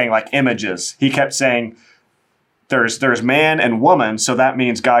he was saying like images. He kept saying there's man and woman, so that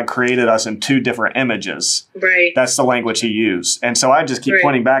means God created us in two different images. Right. That's the language he used. And so I just keep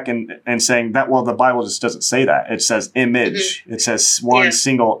pointing back and saying that, well, the Bible just doesn't say that. It says image. It says one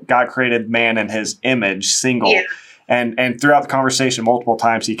single, God created man in his image, single. Yeah. And throughout the conversation, multiple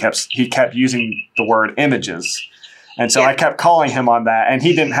times he kept using the word images. And so I kept calling him on that, and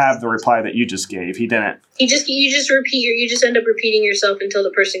he didn't have the reply that you just gave. He didn't. You just end up repeating yourself until the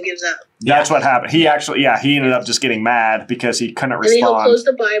person gives up. That's what happened. He actually, he ended up just getting mad because he couldn't respond. And then he'll close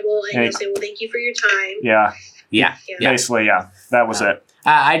the Bible and he'll say, well, thank you for your time. Yeah. Basically, that was it.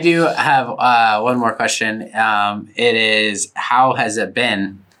 I do have one more question. It is, how has it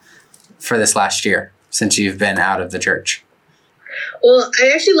been for this last year since you've been out of the church? Well,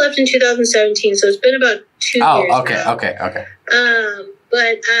 I actually left in 2017, so it's been about 2 years now. Okay.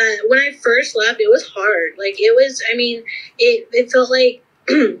 But when I first left, it was hard. Like, it felt like,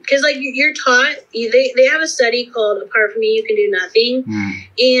 because, like, you're taught, they have a study called Apart From Me, You Can Do Nothing.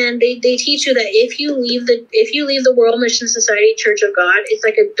 And they teach you that if you leave the World Mission Society Church of God, it's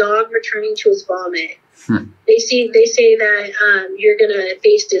like a dog returning to its vomit. They say that you're going to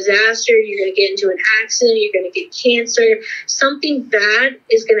face disaster, you're going to get into an accident, you're going to get cancer. Something bad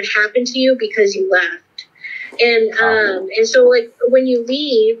is going to happen to you because you left. And so, like, when you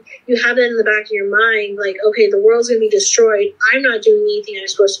leave, you have that in the back of your mind, like, okay, the world's going to be destroyed. I'm not doing anything I'm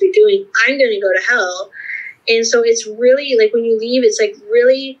supposed to be doing. I'm going to go to hell. And so it's really, like, when you leave, it's, like,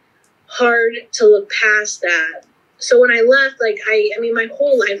 really hard to look past that. So when I left, like, I mean, my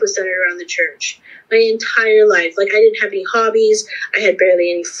whole life was centered around the church. My entire life. Like, I didn't have any hobbies. I had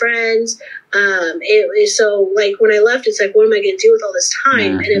barely any friends. So, like, when I left, it's like, what am I going to do with all this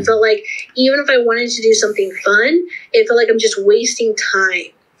time? And it felt like, even if I wanted to do something fun, it felt like I'm just wasting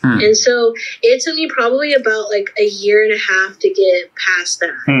time. And so it took me probably about, like, a year and a half to get past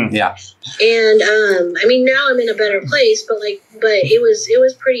that. And, I mean, now I'm in a better place, but it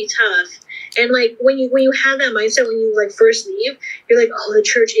was pretty tough. And, like, when you have that mindset, when you, like, first leave, you're like, oh, the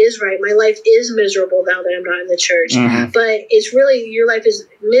church is right. My life is miserable now that I'm not in the church. But it's really, your life is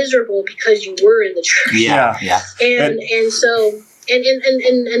miserable because you were in the church. And so,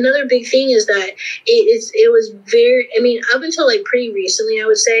 and another big thing is that it was very, I mean, up until, like, pretty recently, I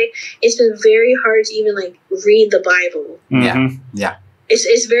would say, it's been very hard to even, like, read the Bible.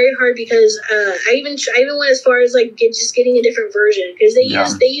 It's very hard because I even went as far as, like, getting a different version, because they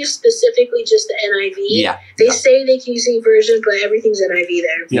use specifically just the NIV. They say they can use any version, but everything's NIV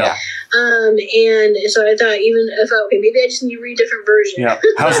there. And so I thought, maybe I just need to read a different version.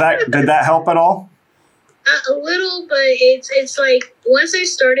 How's that? Did that help at all? A little, but it's like, once I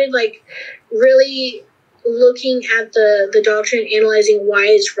started, like, really looking at the doctrine, analyzing why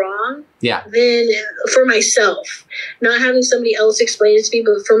it's wrong, then for myself, not having somebody else explain it to me,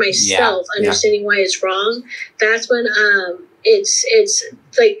 but for myself, understanding why it's wrong, that's when it's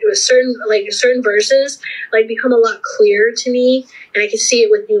like certain verses, like, become a lot clearer to me, and I can see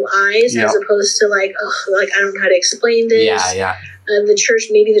it with new eyes, as opposed to, like, I don't know how to explain this.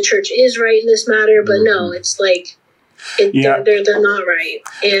 Maybe the church is right in this matter, but no, it's like, they're not right.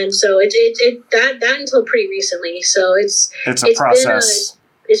 And so that until pretty recently. So it's a process.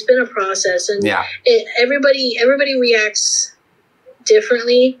 It's been a process, and everybody reacts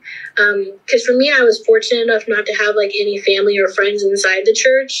differently. Because for me, I was fortunate enough not to have, like, any family or friends inside the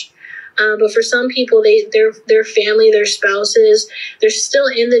church. But for some people, their family, their spouses, they're still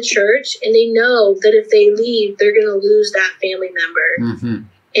in the church, and they know that if they leave, they're going to lose that family member.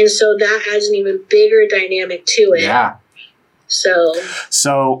 And so that adds an even bigger dynamic to it. So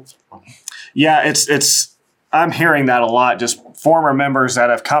it's I'm hearing that a lot. Just former members that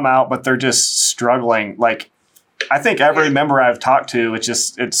have come out, but they're just struggling. Like, I think every member I've talked to, it's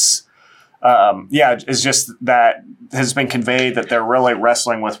just that has been conveyed that they're really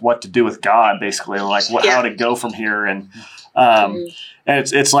wrestling with what to do with God, basically, like how to go from here. And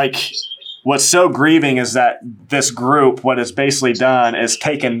it's like, what's so grieving is that this group, what it's basically done is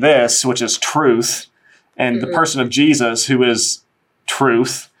taken this, which is truth, and the person of Jesus, who is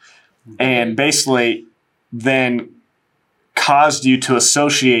truth, and basically then caused you to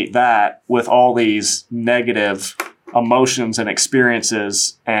associate that with all these negative emotions and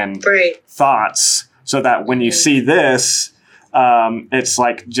experiences and thoughts, so that when you see this, it's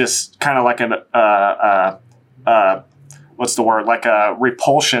like just kind of like what's the word? Like a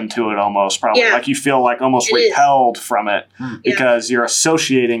repulsion to it almost, probably. Like you feel like almost repelled from it because you're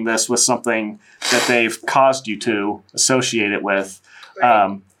associating this with something that they've caused you to associate it with.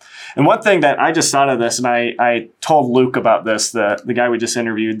 And one thing that I just thought of this, and I told Luke about this, the guy we just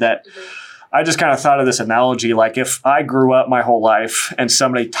interviewed, that I just kind of thought of this analogy. Like if I grew up my whole life and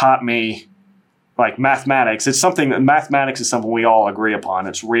somebody taught me like mathematics, mathematics is something we all agree upon.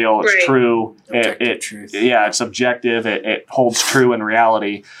 It's real. It's true. It's objective. It holds true in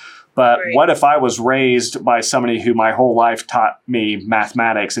reality. But what if I was raised by somebody who my whole life taught me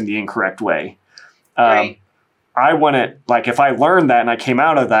mathematics in the incorrect way? I wouldn't, like, if I learned that and I came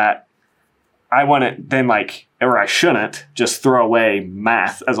out of that, I wouldn't then or I shouldn't just throw away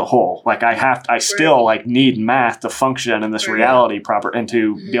math as a whole. Like I still need math to function in this reality proper and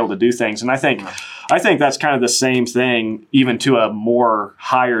to be able to do things. And I think that's kind of the same thing, even to a more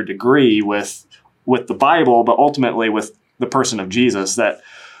higher degree with the Bible, but ultimately with the person of Jesus, that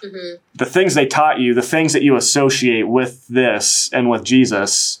the things they taught you, the things that you associate with this and with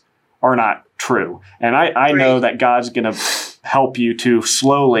Jesus are not true. And I know that God's going to help you to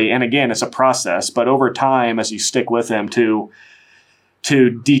slowly, and again, it's a process, but over time, as you stick with him, to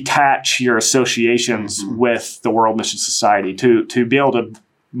detach your associations with the World Mission Society, to be able to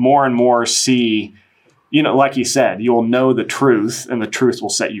more and more see, like you said, you'll know the truth and the truth will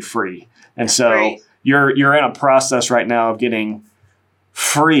set you free. And so you're in a process right now of getting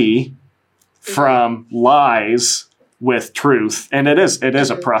free from lies with truth. And it is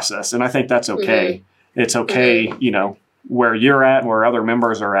a process. And I think that's okay. It's okay, where you're at and where other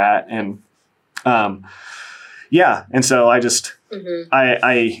members are at. And, and so I just,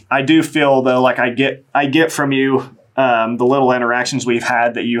 I do feel though, like I get from you, the little interactions we've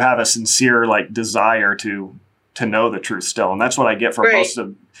had, that you have a sincere desire to know the truth still. And that's what I get from most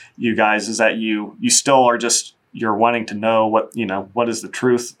of you guys, is that you still are just, you're wanting to know what is the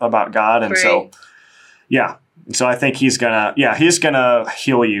truth about God. And so, and so I think he's gonna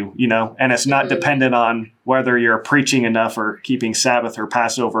heal you, and it's not dependent on whether you're preaching enough or keeping Sabbath or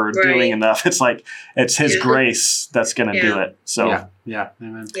Passover or doing enough. It's it's his grace that's gonna do it. So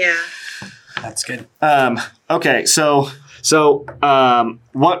amen. Yeah, that's good. Okay, so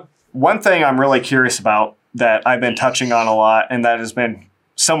one thing I'm really curious about that I've been touching on a lot, and that has been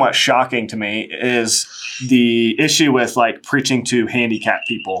somewhat shocking to me, is the issue with preaching to handicapped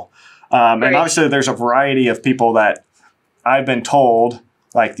people. And obviously there's a variety of people that I've been told,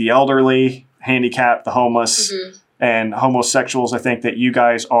 like the elderly, handicapped, the homeless, and homosexuals. I think that you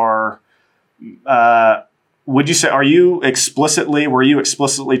guys are, would you say, were you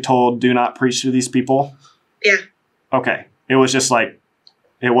explicitly told, do not preach to these people? Yeah. Okay. It was just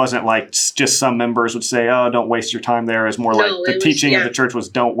it wasn't just some members would say, oh, don't waste your time there. It's more the teaching of the church was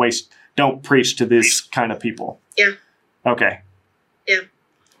don't preach to this kind of people. Yeah. Okay. Yeah.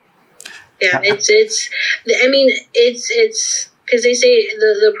 Yeah, it's because they say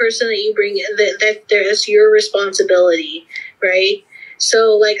the person that you bring, that there's your responsibility, right?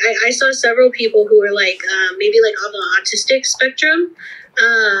 So I saw several people who were maybe on the autistic spectrum,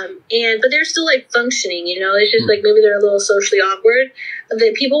 but they're still functioning, it's just maybe they're a little socially awkward.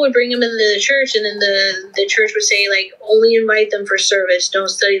 That people would bring them into the church, and then the church would say only invite them for service, don't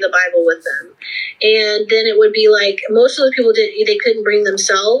study the Bible with them. And then it would be most of the people they couldn't bring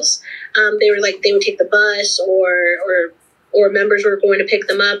themselves. They would take the bus, or members were going to pick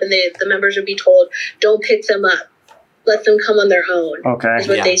them up, and the members would be told, don't pick them up, let them come on their own. Okay, is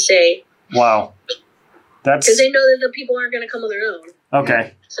what they say. Wow, that's because they know that the people aren't going to come on their own.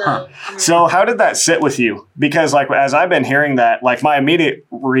 Okay. So how did that sit with you? Because as I've been hearing that, my immediate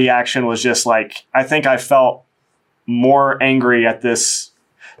reaction was just I think I felt more angry at this,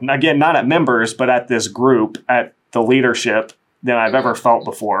 again, not at members, but at this group, at the leadership, than I've ever felt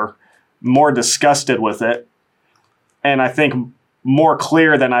before. More disgusted with it. And I think more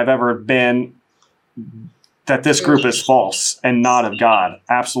clear than I've ever been that this group is false and not of God.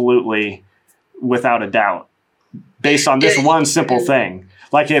 Absolutely, without a doubt. Based on this one simple thing.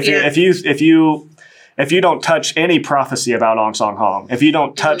 If you don't touch any prophecy about Ong Song Hong, if you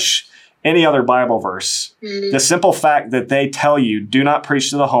don't touch any other Bible verse, the simple fact that they tell you, do not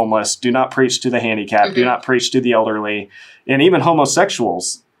preach to the homeless, do not preach to the handicapped, do not preach to the elderly, and even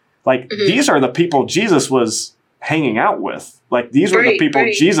homosexuals, Like, these are the people Jesus was hanging out with. Like, these were the people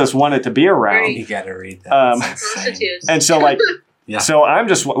Jesus wanted to be around. You got to read that. And so, like, so I'm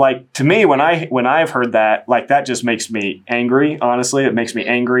just like, to me, when I've heard that, like, that just makes me angry. Honestly, it makes me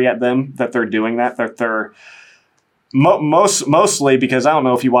angry at them that they're doing that. That they're mostly because I don't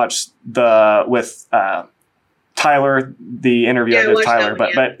know if you watched with Tyler, the interview I did with Tyler,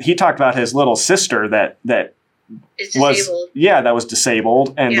 but he talked about his little sister that was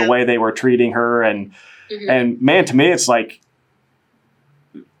disabled, and the way they were treating her, and man, to me, it's like,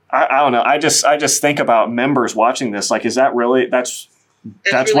 I don't know. I just think about members watching this. Like, is that really that's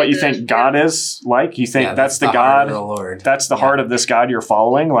really what you think God is like? You think that's the God, the Lord. That's the heart of this God you're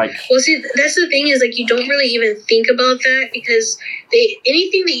following? Like, well, see, that's the thing is, like, you don't really even think about that, because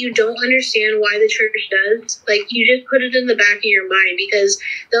anything that you don't understand why the church does, like, you just put it in the back of your mind, because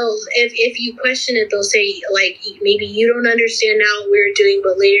if you question it, they'll say, like, maybe you don't understand now what we're doing,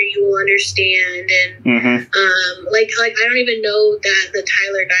 but later you will understand. And like I don't even know that the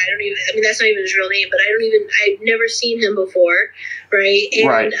Tyler guy. I mean, that's not even his real name, but I've never seen him before. Right.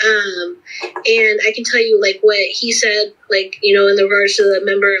 And and I can tell you, like, what he said, like, you know, in regards to the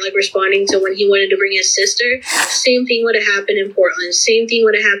member, like, responding to when he wanted to bring his sister, same thing would have happened in Portland. Same thing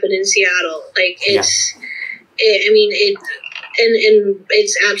would have happened in Seattle. Like, and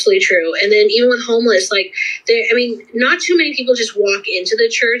it's absolutely true. And then even with homeless, like, not too many people just walk into the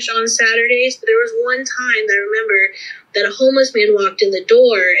church on Saturdays, but there was one time that I remember that a homeless man walked in the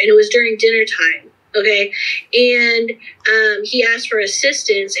door, and it was during dinner time. Okay, and he asked for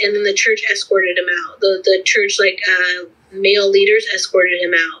assistance, and then the church escorted him out. The church, like, male leaders escorted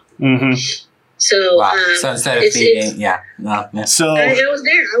him out. So, so instead of feeding, So I was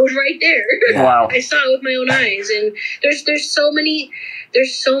there. I was right there. Wow. I saw it with my own eyes, and there's so many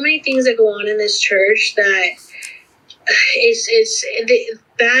things that go on in this church that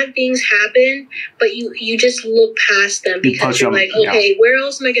bad things happen, but you just look past them, because you're like, okay, where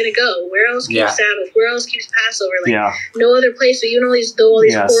else am I going to go? Where else keeps Sabbath? Where else keeps Passover? Like, no other place. So even though all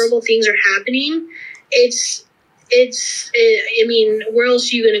these horrible things are happening, I mean, where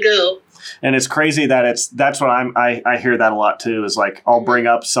else are you going to go? And it's crazy that that's what I hear that a lot too, is like, I'll bring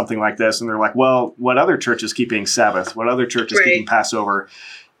up something like this, and they're like, well, what other church is keeping Sabbath? What other church is keeping Passover?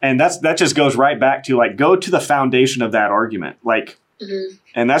 And that just goes right back to, like, go to the foundation of that argument. Like,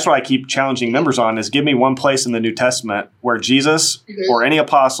 and that's what I keep challenging members on, is give me one place in the New Testament where Jesus or any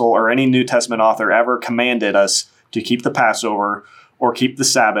apostle or any New Testament author ever commanded us to keep the Passover or keep the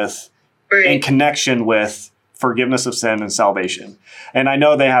Sabbath in connection with forgiveness of sin and salvation. And I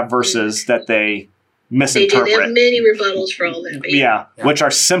know they have verses that they misinterpret. They have many rebuttals for all that. Yeah, which are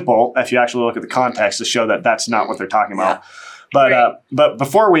simple if you actually look at the context to show that that's not what they're talking about. But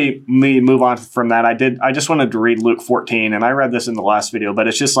before we move on from that, I just wanted to read Luke 14, and I read this in the last video, but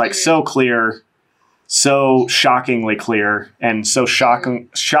it's just like so clear, so shockingly clear, and so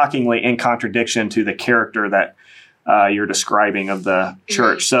shockingly in contradiction to the character that you're describing of the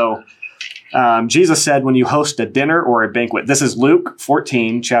church. So Jesus said, when you host a dinner or a banquet, this is Luke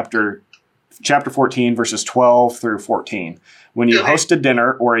 14, chapter 14, verses 12 through 14. When you host a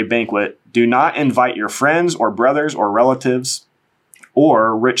dinner or a banquet, do not invite your friends or brothers or relatives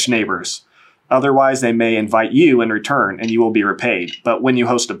or rich neighbors. Otherwise, they may invite you in return, and you will be repaid. But when you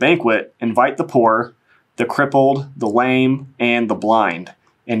host a banquet, invite the poor, the crippled, the lame, and the blind,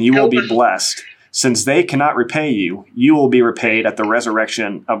 and you will be blessed. Since they cannot repay you, you will be repaid at the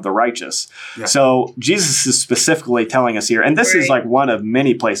resurrection of the righteous. Yeah. So Jesus is specifically telling us here, and this is like one of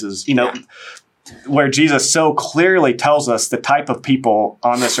many places, you know, where Jesus so clearly tells us the type of people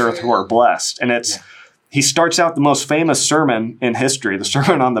on this earth who are blessed. And it's he starts out the most famous sermon in history, the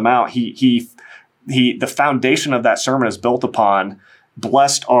Sermon on the Mount. The foundation of that sermon is built upon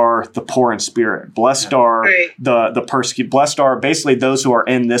blessed are the poor in spirit. Blessed are the persecuted. Blessed are basically those who are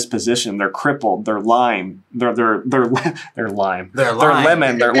in this position. They're crippled. They're lime. They're lime. They're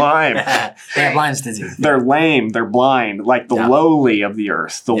lemon. They're lime. They have Lyme's disease. They're lame. They're blind. Like the lowly of the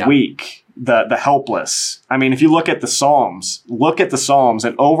earth, the weak, the helpless. I mean, if you look at the Psalms,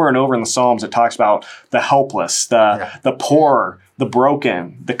 and over in the Psalms, it talks about the helpless, the poor, the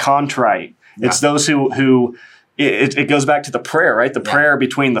broken, the contrite. It's those who it goes back to the prayer, right? The prayer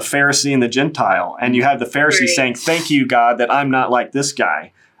between the Pharisee and the Gentile. And you have the Pharisee saying, thank you, God, that I'm not like this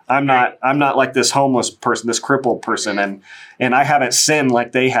guy. I'm not like this homeless person, this crippled person. And I haven't sinned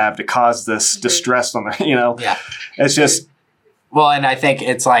like they have to cause this distress on their, you know. Yeah. It's just. Well, and I think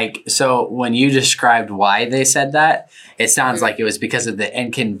it's like, so when you described why they said that, it sounds like it was because of the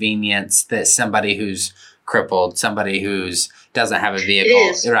inconvenience that somebody who's crippled, somebody who's doesn't have a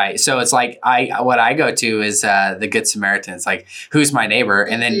vehicle, right? So it's like what I go to is the Good Samaritan. It's like, who's my neighbor?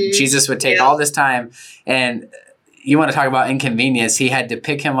 And then Jesus would take all this time, and you want to talk about inconvenience. He had to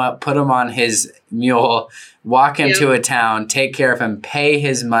pick him up, put him on his mule, walk him to a town, take care of him, pay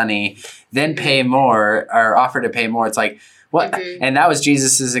his money, then pay more or offer to pay more. It's like, what? And that was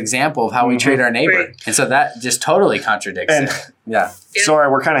Jesus's example of how we treat our neighbor. Right. And so that just totally contradicts it. Yeah. Sorry,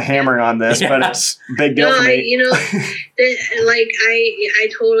 we're kind of hammering on this, but it's a big deal for me. I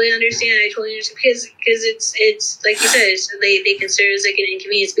totally understand. Because it's like you said, they consider it as like an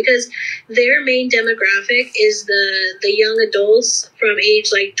inconvenience because their main demographic is the young adults from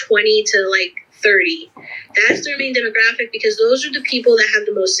age like 20 to like 30. That's their main demographic because those are the people that have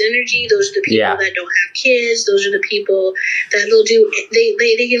the most energy. Those are the people that don't have kids. Those are the people that they'll do.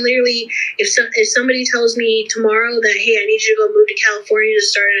 They can literally, if somebody tells me tomorrow that, hey, I need you to go move to California to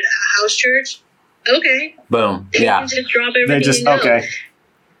start a house church. Okay. Boom. They can just drop everything. Okay.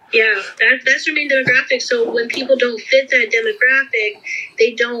 Yeah, that's their main demographic. So when people don't fit that demographic,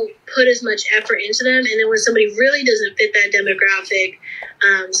 they don't put as much effort into them. And then when somebody really doesn't fit that demographic,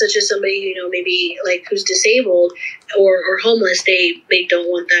 such as somebody, maybe like who's disabled or homeless, they don't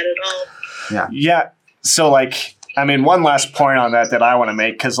want that at all. Yeah. Yeah. So one last point on that I want to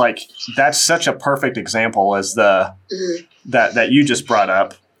make, because that's such a perfect example as that you just brought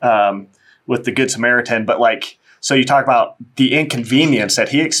up with the Good Samaritan. But so you talk about the inconvenience that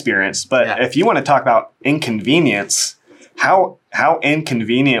he experienced, but if you want to talk about inconvenience, how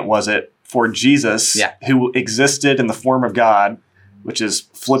inconvenient was it for Jesus, who existed in the form of God, which is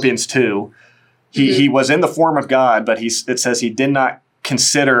Philippians 2. He was in the form of God, but it says he did not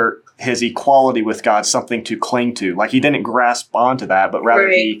consider his equality with God something to cling to. He didn't grasp onto that, but rather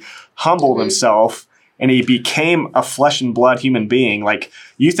he humbled himself and he became a flesh and blood human being.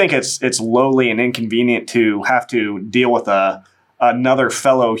 You think it's lowly and inconvenient to have to deal with another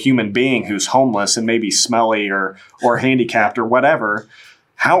fellow human being who's homeless and maybe smelly or handicapped or whatever.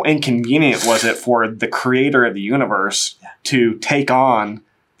 How inconvenient was it for the creator of the universe to take on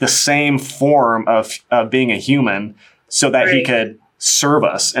the same form of being a human so that he could serve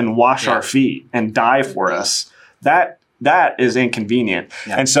us and wash our feet and die for us? That is inconvenient.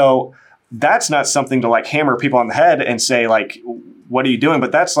 Yeah. And so that's not something to hammer people on the head and say what are you doing?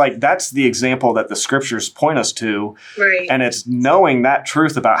 But that's the example that the scriptures point us to. Right. And it's knowing that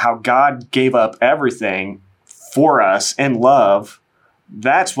truth about how God gave up everything for us in love.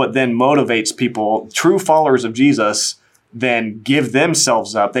 That's what then motivates people, true followers of Jesus, then give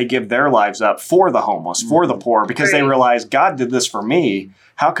themselves up. They give their lives up for the homeless, for the poor, because they realize God did this for me.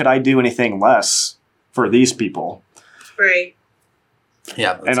 How could I do anything less for these people? Right.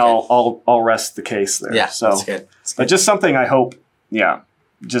 Yeah. And I'll rest the case there. Yeah. So, that's good. But just something I hope,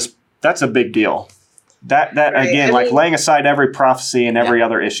 that's a big deal. That again, laying aside every prophecy and every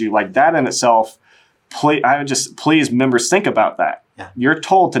other issue, that in itself, please members, think about that. Yeah. You're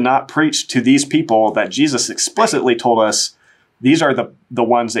told to not preach to these people that Jesus explicitly told us these are the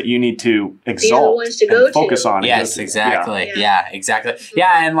ones that you need to exalt and focus on. Yes, exactly. Yeah, exactly.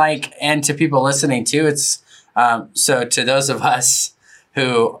 Yeah, and to people listening too, it's so to those of us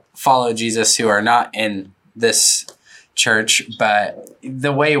who follow Jesus who are not in this church, but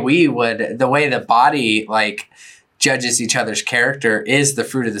the way the body judges each other's character is the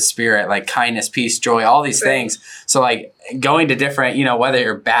fruit of the Spirit, kindness, peace, joy, all these things. So going to different, whether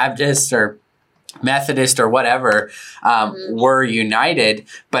you're Baptist or Methodist or whatever, we're united.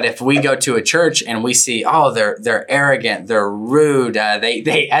 But if we go to a church and we see, they're arrogant, they're rude,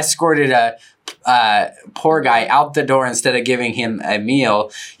 they escorted a poor guy out the door instead of giving him a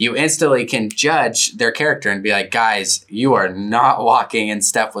meal, you instantly can judge their character and be like, guys, you are not walking in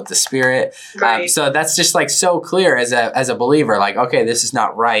step with the Spirit. Right. So that's just so clear as a believer, okay, this is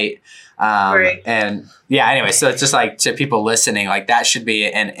not right. And anyway, so it's just to people listening, that should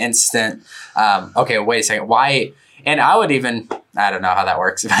be an instant, okay, wait a second, why? And I don't know how that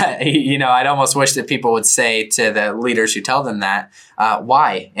works, but, I'd almost wish that people would say to the leaders who tell them that,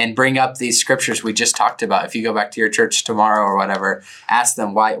 why? And bring up these scriptures we just talked about. If you go back to your church tomorrow or whatever, ask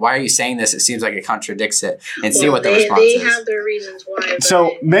them, why are you saying this? It seems like it contradicts it, and see what the response is. They have their reasons why.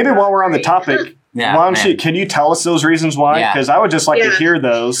 So maybe while we're on the topic, can you tell us those reasons why? Because I would just like to hear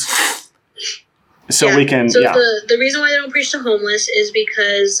those. So we can. So the reason why they don't preach to homeless is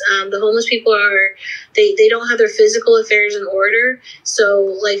because the homeless people they don't have their physical affairs in order.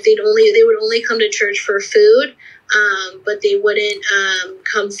 So they would only come to church for food, but they wouldn't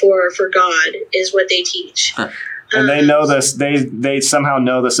come for God is what they teach. Huh. And they know this. They somehow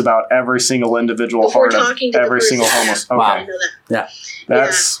know this about every single individual heart of every single homeless. Okay. Wow.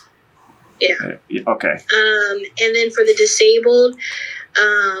 That's. Yeah. Okay. And then for the disabled,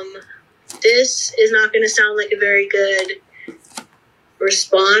 this is not going to sound like a very good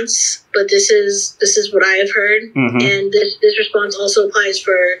response, but this is what I have heard, and this response also applies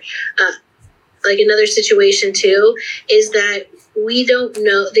for like another situation too. Is that we don't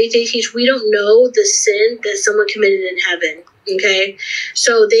know? They teach we don't know the sin that someone committed in heaven. Okay,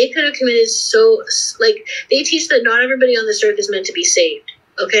 so they could have committed they teach that not everybody on this earth is meant to be saved.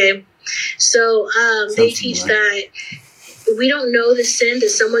 Okay, so they teach that we don't know the sin that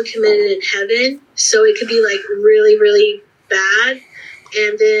someone committed in heaven, so it could be like really, really bad,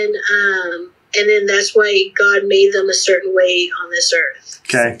 and then that's why God made them a certain way on this earth.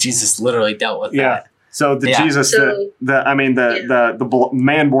 Okay, Jesus literally dealt with that. So Jesus, the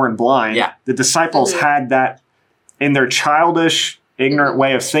man born blind. Yeah. The disciples had that in their childish, ignorant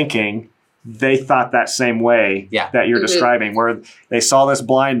way of thinking. They thought that same way that you're describing, where they saw this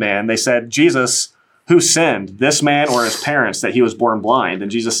blind man. They said, Jesus, who sinned, this man or his parents, that he was born blind?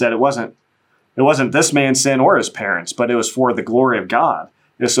 And Jesus said it wasn't this man's sin or his parents, but it was for the glory of God.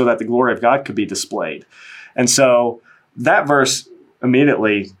 It was so that the glory of God could be displayed. And so that verse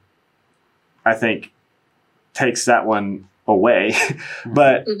immediately, I think, takes that one away.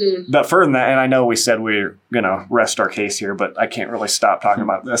 but further than that, and I know we said we're going to rest our case here, but I can't really stop talking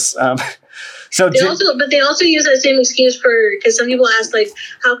about this. They also use that same excuse because some people ask, like,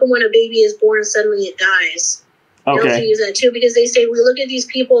 how come when a baby is born, suddenly it dies? They also use that too, because they say we look at these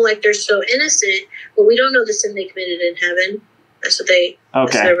people like they're so innocent, but we don't know the sin they committed in heaven. That's what they.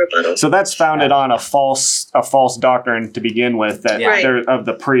 That's their rebuttal. So that's founded on a false doctrine to begin with, that they're of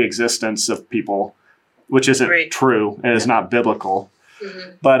the pre-existence of people, which isn't true and is not biblical.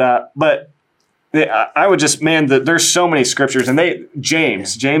 But I would just, there's so many scriptures, and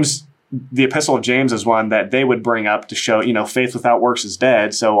James, the Epistle of James is one that they would bring up to show, faith without works is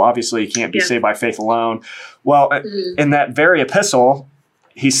dead. So obviously you can't be saved by faith alone. Well, in that very epistle,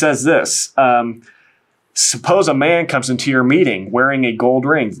 he says this, suppose a man comes into your meeting wearing a gold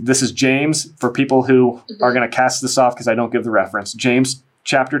ring. This is James, for people who are going to cast this off because I don't give the reference. James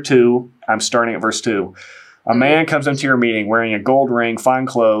chapter 2, I'm starting at verse 2. A man comes into your meeting wearing a gold ring, fine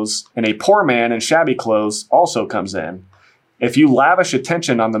clothes, and a poor man in shabby clothes also comes in. If you lavish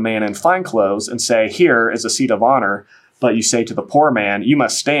attention on the man in fine clothes and say, here is a seat of honor, but you say to the poor man, you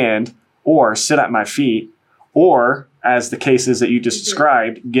must stand or sit at my feet, or, as the case is that you just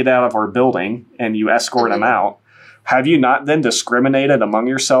described, get out of our building, and you escort him out, have you not then discriminated among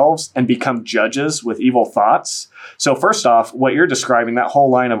yourselves and become judges with evil thoughts? So first off, what you're describing, that whole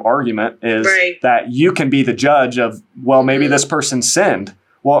line of argument is that you can be the judge of, well, maybe this person sinned.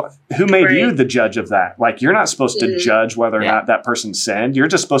 Well, who made you the judge of that? Like, you're not supposed to judge whether or not that person sinned. You're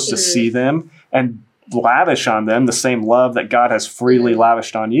just supposed to see them and lavish on them the same love that God has freely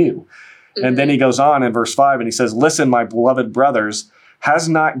lavished on you. And then he goes on in verse 5 and he says, listen, my beloved brothers, has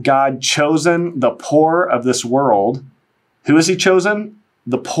not God chosen the poor of this world? Who has he chosen?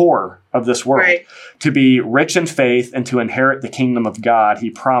 The poor of this world, to be rich in faith and to inherit the kingdom of God he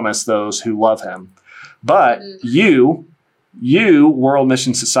promised those who love him. But you, World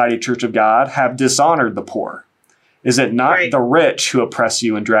Mission Society Church of God, have dishonored the poor. Is it not the rich who oppress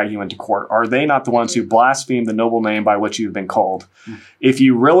you and drag you into court? Are they not the ones who blaspheme the noble name by which you've been called? If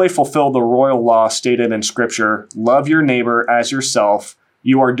you really fulfill the royal law stated in Scripture, love your neighbor as yourself,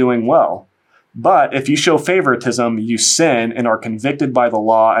 you are doing well. But if you show favoritism, you sin and are convicted by the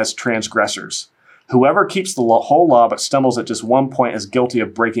law as transgressors. Whoever keeps the whole law but stumbles at just one point is guilty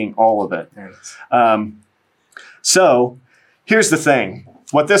of breaking all of it. So here's the thing.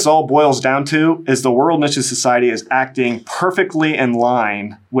 What this all boils down to is the World Mission Society is acting perfectly in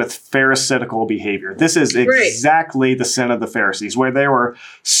line with Pharisaical behavior. This is exactly the sin of the Pharisees, where they were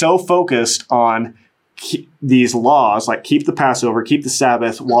so focused on these laws, like keep the Passover, keep the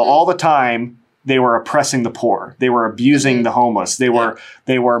Sabbath, while all the time they were oppressing the poor. They were abusing the homeless. They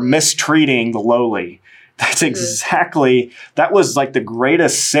were mistreating the lowly. That's exactly, that was like the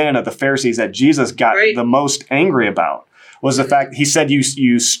greatest sin of the Pharisees that Jesus got the most angry about. Was the fact, he said,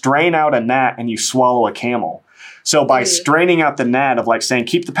 you strain out a gnat and you swallow a camel. So by straining out the gnat of like saying,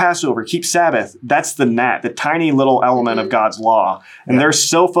 keep the Passover, keep Sabbath, that's the gnat, the tiny little element of God's law. And they're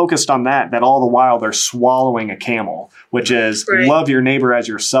so focused on that all the while they're swallowing a camel, which is love your neighbor as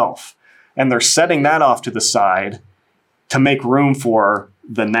yourself. And they're setting that off to the side to make room for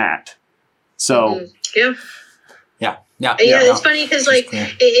the gnat. So, it's funny because like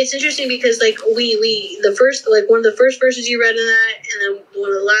it's interesting because like the first, like one of the first verses you read in that, and then one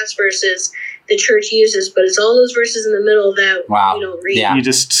of the last verses the church uses, but it's all those verses in the middle that you don't read. You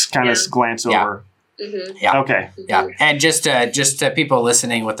just kind of glance over. Mm-hmm. Yeah. Okay. Yeah. And just to people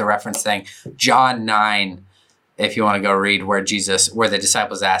listening with the reference thing, John 9, if you want to go read where the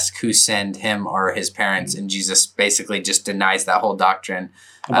disciples ask who sinned, him or his parents, and Jesus basically just denies that whole doctrine.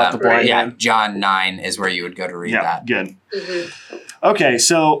 About the blind man. John 9 is where you would go to read that. Good. Mm-hmm. Okay,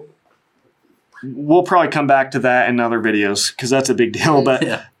 so we'll probably come back to that in other videos because that's a big deal,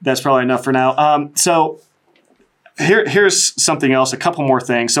 but that's probably enough for now. So here's something else, a couple more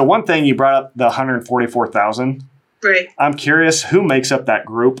things. So one thing, you brought up the 144,000. Right. I'm curious, who makes up that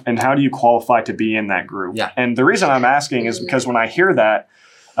group and how do you qualify to be in that group? Yeah. And the reason I'm asking is because when I hear that,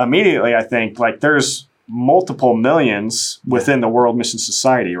 immediately I think like there's multiple millions within the World Mission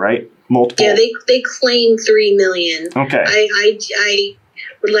Society, right? Multiple. Yeah, they claim 3 million. Okay. I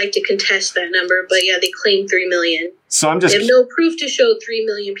would like to contest that number, but yeah, they claim 3 million. So I'm just. They have no proof to show 3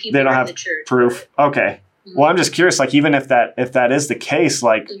 million people they don't in have the church. Proof. Okay. Mm-hmm. Well, I'm just curious, like even if that is the case,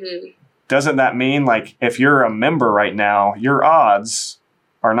 like doesn't that mean like if you're a member right now, your odds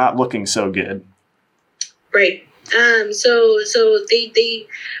are not looking so good? Right. So they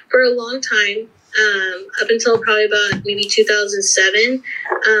for a long time, up until probably about maybe 2007,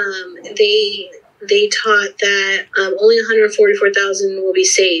 they taught that only 144,000 will be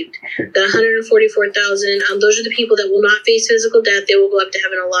saved. The 144,000, those are the people that will not face physical death. They will go up to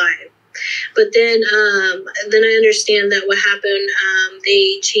heaven alive. But then I understand that what happened,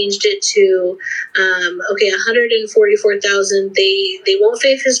 they changed it to 144,000. They won't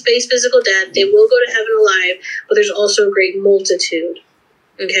face physical death. They will go to heaven alive. But there's also a great multitude.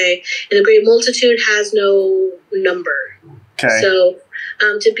 Okay, and the great multitude has no number. Okay. So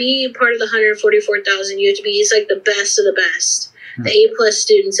to be part of the 144,000, you have to be. It's like the best of the best. The A+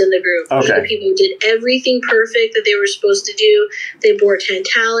 students in the group. Those are the people who did everything perfect that they were supposed to do. They bore 10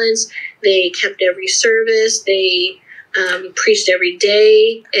 talents. They kept every service. They preached every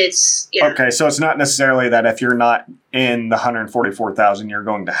day. Okay, so it's not necessarily that if you're not in the 144,000, you're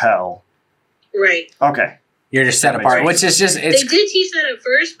going to hell. Right. Okay. You're just set apart, which is just... They did teach that at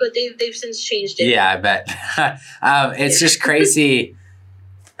first, but they've since changed it. Yeah, I bet. It's just crazy.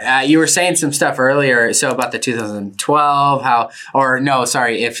 You were saying some stuff earlier, so about the 2012,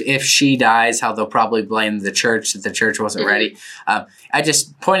 if she dies, how they'll probably blame the church, that the church wasn't ready. I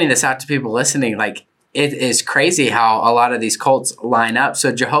just pointing this out to people listening, like it is crazy how a lot of these cults line up.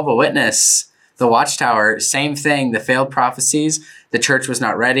 So Jehovah's Witness, the Watchtower, same thing, the failed prophecies, the church was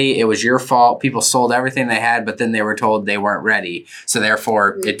not ready, it was your fault, people sold everything they had, but then they were told they weren't ready, so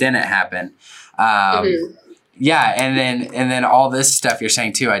therefore it didn't happen. Yeah, and then all this stuff you're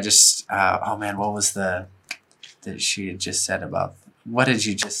saying too. I just what was that she had just said about? What did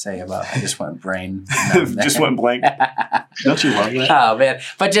you just say about? I just went brain. Just went blank. Don't you love that? Oh man!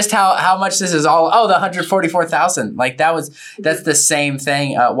 But just how much this is all. Oh, the 144,000. Like that's the same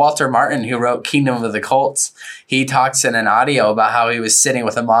thing. Walter Martin, who wrote Kingdom of the Cults, he talks in an audio about how he was sitting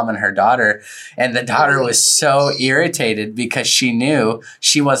with a mom and her daughter, and the daughter was so irritated because she knew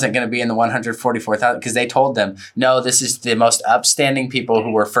she wasn't going to be in the 144,000 because they told them, no, this is the most upstanding people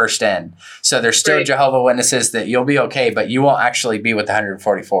who were first in. So there's still Jehovah's Witnesses that you'll be okay, but you won't actually be with the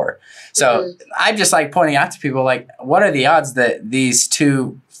 144. So I'm just like pointing out to people, like, what are the odds that these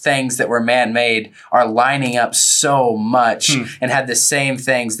two things that were man-made are lining up so much and had the same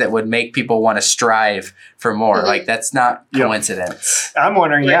things that would make people want to strive for more? Like, that's not coincidence. I'm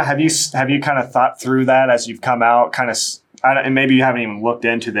wondering, have you kind of thought through that as you've come out, and maybe you haven't even looked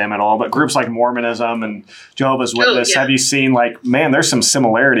into them at all, but groups like Mormonism and Jehovah's Witness, have you seen, like, man, there's some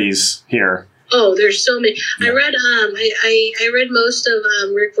similarities here? Oh, there's so many. Yeah. I read most of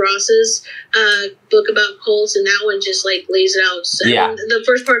Rick Ross's book about cults, and that one just like lays it out. So the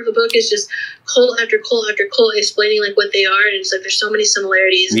first part of the book is just cult after cult after cult, explaining like what they are, and it's like there's so many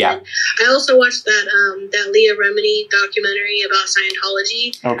similarities. Yeah. And I also watched that Leah Remini documentary about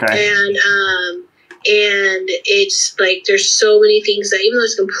Scientology. Okay. And it's like there's so many things that, even though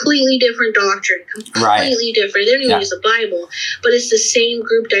it's a completely different doctrine, completely different, they don't even use the Bible, but it's the same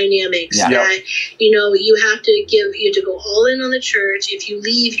group dynamics that, you have to go all in on the church. If you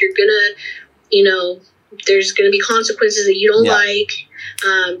leave, you're gonna, there's gonna be consequences that you don't like,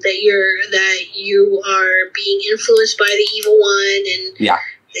 that you are being influenced by the evil one, and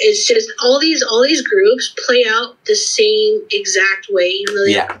it's just all these groups play out the same exact way, even though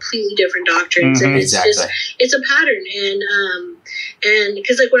they have completely different doctrines. And it's just, it's a pattern. And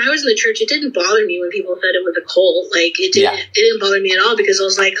because like when I was in the church, it didn't bother me when people said it was a cult. Like it didn't bother me at all, because I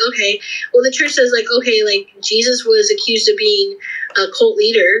was like, okay, well, the church says like, okay, like Jesus was accused of being a cult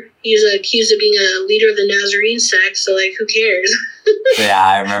leader. He was accused of being a leader of the Nazarene sect. So like, who cares? Yeah,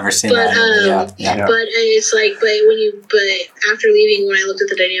 I remember seeing that. But it's like, but after leaving, when I looked at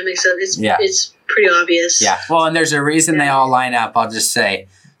the dynamics of it, it's pretty obvious. Yeah. Well, and there's a reason they all line up. I'll just say,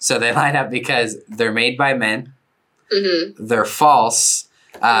 so they line up because they're made by men. Mm-hmm. They're false.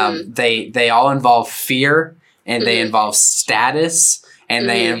 They all involve fear, and they involve status, and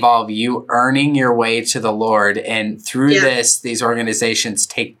they involve you earning your way to the Lord. And through this, these organizations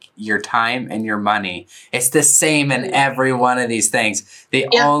take your time and your money. It's the same in every one of these things. The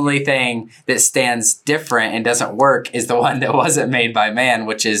only thing that stands different and doesn't work is the one that wasn't made by man,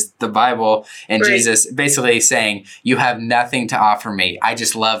 which is the Bible, and Jesus basically saying, you have nothing to offer me. I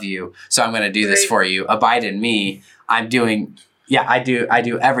just love you. So I'm going to do this for you. Abide in me. I do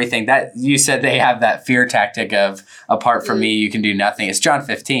everything. That you said they have that fear tactic of apart from me, you can do nothing. It's John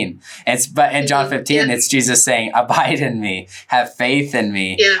 15. But in John 15, it's Jesus saying, abide in me, have faith in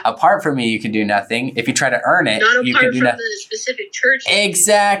me. Yeah. Apart from me, you can do nothing. If you try to earn it, you can do nothing. Not apart from the specific church.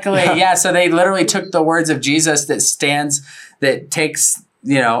 Exactly. Yeah. So they literally took the words of Jesus that takes,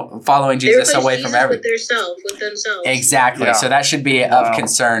 following Jesus away from everything. With themselves. Exactly. Yeah. So that should be of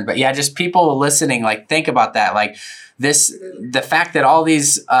concern. But yeah, just people listening, like, think about that. Like, the fact that all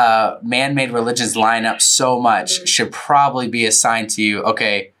these man-made religions line up so much should probably be a sign to you,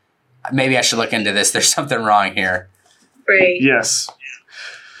 okay, maybe I should look into this. There's something wrong here. Right. Yes.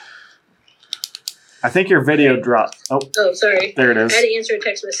 I think your video dropped. Oh, sorry. There it is. I had to answer a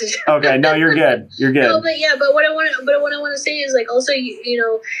text message. Okay, no, you're good. You're good. No, but what I want to say is, like, also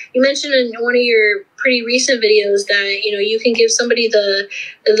you mentioned in one of your pretty recent videos that you can give somebody the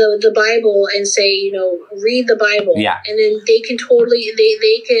Bible and say read the Bible, and then they can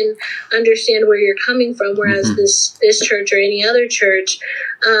they can understand where you're coming from. Whereas this church or any other church,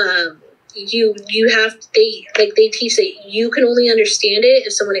 they teach that you can only understand it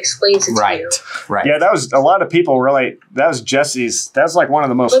if someone explains it to you. Right. Yeah, that was a lot of people really. That was Jesse's. That's like one of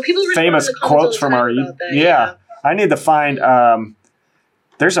the most famous quotes from our. Yeah, I need to find.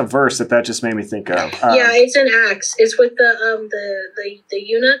 There's a verse that just made me think of. It's in Acts. It's with the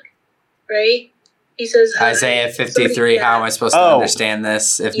eunuch, right? He says Isaiah 53. How am I supposed to understand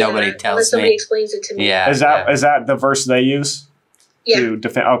this if nobody tells me? Somebody explains it to me. Yeah. Is that the verse they use? To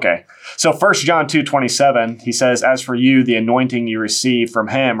defend. Okay. So 1 John 2:27, he says, as for you, the anointing you receive from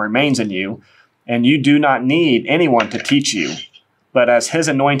him remains in you, and you do not need anyone to teach you. But as his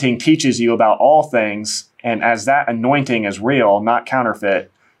anointing teaches you about all things, and as that anointing is real, not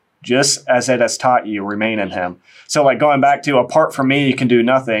counterfeit, just as it has taught you, remain in him. So like going back to apart from me, you can do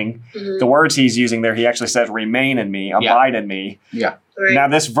nothing. The words he's using there, he actually says, remain in me, abide in me. Yeah. Right. Now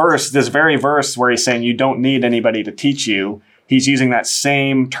this very verse where he's saying you don't need anybody to teach you, he's using that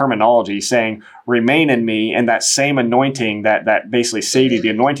same terminology, saying, remain in me, and that same anointing that basically saved you, the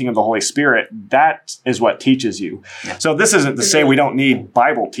anointing of the Holy Spirit, that is what teaches you. Yeah. So this isn't to say we don't need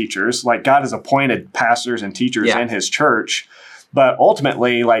Bible teachers. Like, God has appointed pastors and teachers in his church. But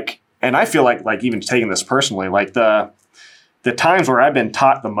ultimately, and I feel like even taking this personally, like the times where I've been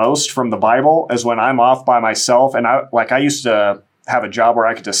taught the most from the Bible is when I'm off by myself. And I used to have a job where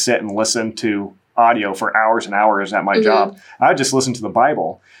I could just sit and listen to audio for hours and hours at my job. I would just listen to the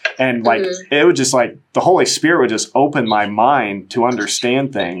Bible, and it would just the Holy Spirit would just open my mind to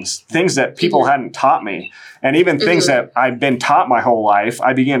understand things that people hadn't taught me, and even things that I've been taught my whole life.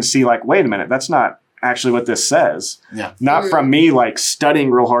 I began to see wait a minute, that's not actually what this says. Yeah. Not from me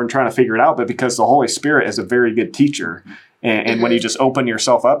studying real hard and trying to figure it out, but because the Holy Spirit is a very good teacher, and when you just open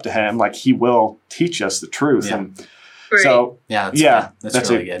yourself up to him, he will teach us the truth. Yeah. And so that's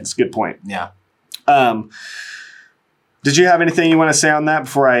really good. That's a good point. Yeah. Did you have anything you want to say on that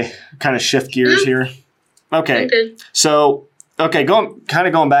before I kind of shift gears here? Okay. So,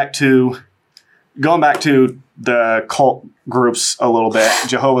 going back to the cult groups a little bit,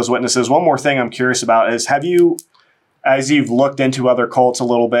 Jehovah's Witnesses. One more thing I'm curious about is, as you've looked into other cults a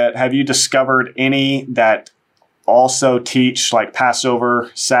little bit, have you discovered any that also teach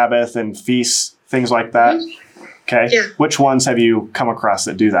Passover, Sabbath, and feasts, things like that? Okay. Yeah. Which ones have you come across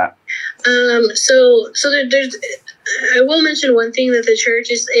that do that? So there's. I will mention one thing that the church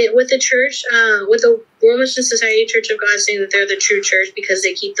is with the World Mission Society Church of God saying that they're the true church because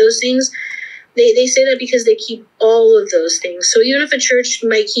they keep those things. They say that because they keep all of those things. So even if a church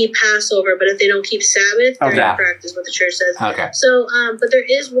might keep Passover, but if they don't keep Sabbath, they're in practice what the church says. Okay. So, but there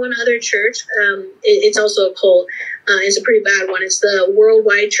is one other church. It's also a cult. It's a pretty bad one. It's the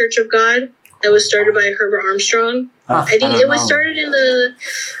Worldwide Church of God that was started by Herbert Armstrong. I think it was started in the,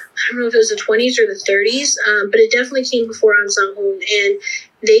 I don't know if it was the 20s or the 30s, but it definitely came before An Sang Hoon. And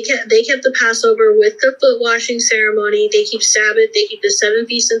They kept the Passover with the foot washing ceremony. They keep Sabbath. They keep the 7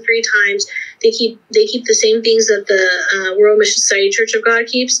 feasts and 3 times. They keep the same things that the World Mission Society Church of God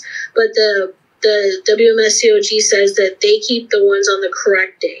keeps. But the WMSCOG says that they keep the ones on the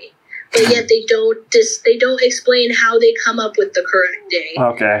correct day. But yet they don't explain how they come up with the correct day.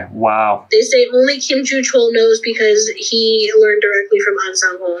 Okay, wow. They say only Kim Joo-chol knows because he learned directly from An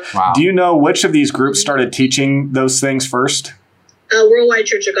Sang-hong. Wow. Do you know which of these groups started teaching those things first? Worldwide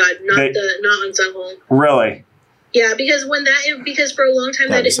Church of God, not An Sang-hong. Really? Yeah, because for a long time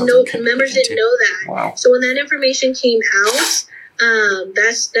members didn't know that. Wow. So when that information came out,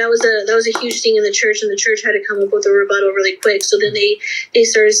 that was a huge thing in the church, and the church had to come up with a rebuttal really quick. So then they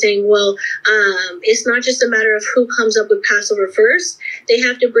started saying, well, it's not just a matter of who comes up with Passover first. They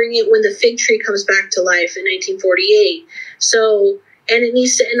have to bring it when the fig tree comes back to life in 1948. So, and it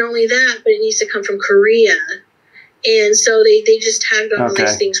needs to, and not only that, but it needs to come from Korea. And so they just tagged on all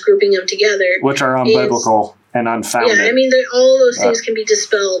these things, grouping them together, which are unbiblical and unfounded. Yeah, I mean, all those things can be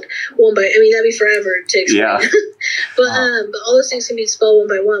dispelled one by. I mean, that'd be forever to explain. Yeah. but all those things can be dispelled one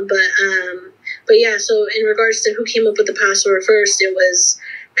by one. But yeah. So in regards to who came up with the Passover first, it was.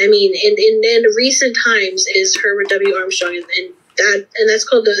 I mean, in recent times is Herbert W. Armstrong, and that's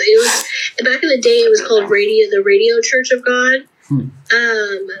called it was back in the day. It was called the Radio Church of God.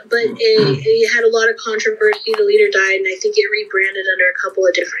 But it had a lot of controversy. The leader died, and I think it rebranded under a couple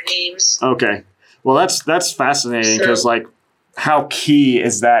of different names. Okay. Well, that's fascinating because, like, how key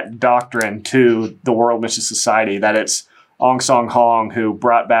is that doctrine to the World Mission Society that it's An Sang-hong who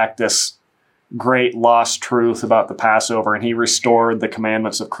brought back this great lost truth about the Passover, and he restored the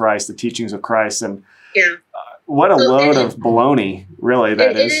commandments of Christ, the teachings of Christ, and what a load of baloney, really,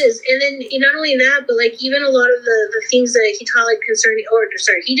 that is. It is. And then not only that, but like even a lot of the things that he taught, like concerning,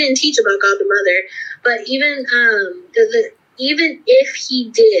 he didn't teach about God the Mother, but even even if he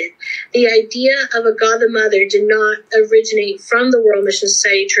did, the idea of a God the Mother did not originate from the World Mission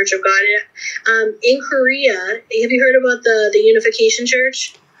Society Church of God. In Korea, have you heard about the Unification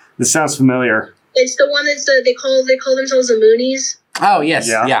Church? This sounds familiar. It's the one that's they call themselves the Moonies. Oh yes,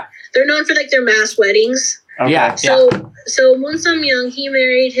 yeah. They're known for like their mass weddings. Okay. Yeah. So Moon Sam-young, he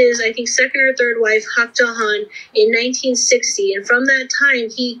married his, I think, second or third wife, Hak Ja-han, in 1960, and from that time,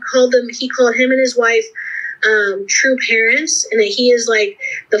 he called him and his wife true parents, and that he is like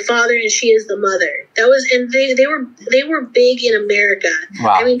the father and she is the mother. That was, and they were big in America.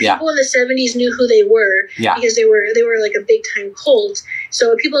 Wow. I mean, people in the 70s knew who they were because they were like a big time cult.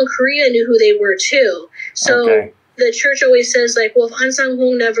 So people in Korea knew who they were too. So. The church always says, like, well, if An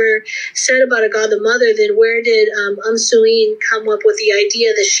Sang-hong never said about a God the Mother, then where did Soo-in come up with the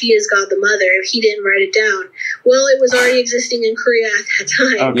idea that she is God the Mother if he didn't write it down? Well, it was already existing in Korea at that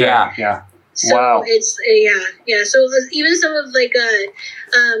time. Okay. Yeah. So wow. It's So even some of like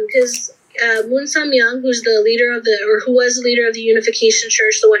because Moon Sam-young, who was the leader of the Unification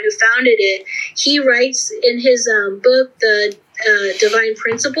Church, the one who founded it, he writes in his book, The Divine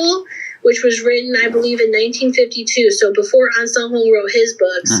Principle, which was written, I believe, in 1952. So before An Sang-hong wrote his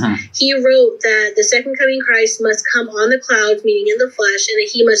books, he wrote that the second coming Christ must come on the clouds, meaning in the flesh, and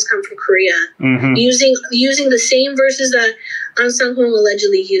that he must come from Korea, using the same verses that An Sang-hong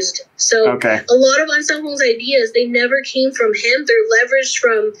allegedly used. So a lot of An Sang-hong's ideas, they never came from him. They're leveraged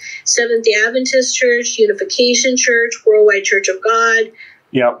from Seventh-day Adventist Church, Unification Church, Worldwide Church of God.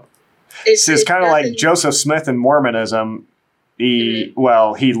 Yep. It's kind of like Joseph Smith in Mormonism. He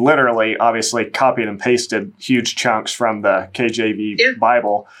literally, obviously, copied and pasted huge chunks from the KJV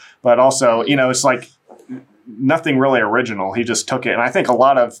Bible, but also, it's like nothing really original. He just took it. And I think a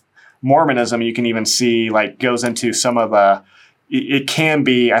lot of Mormonism, you can even see, like, goes into some of the, it can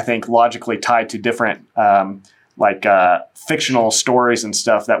be, I think, logically tied to different, fictional stories and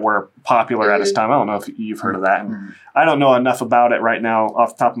stuff that were popular at his time. I don't know if you've heard of that. And I don't know enough about it right now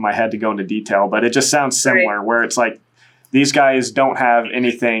off the top of my head to go into detail, but it just sounds similar, where it's like, these guys don't have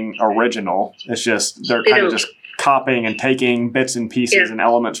anything original. It's just they're kind of just copying and taking bits and pieces and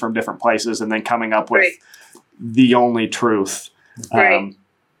elements from different places and then coming up with the only truth.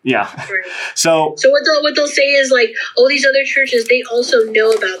 So what they'll say is like, oh, these other churches, they also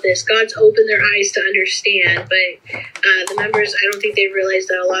know about this. God's opened their eyes to understand. But the members, I don't think they realize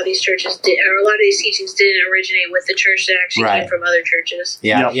that a lot of these churches or a lot of these teachings didn't originate with the church that actually came from other churches.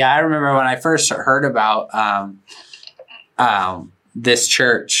 Yeah. I remember when I first heard about this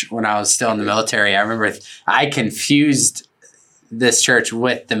church when I was still in the military. I remember I confused this church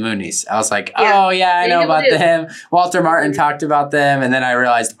with the Moonies. I was like, I know about them. Walter Martin talked about them. And then I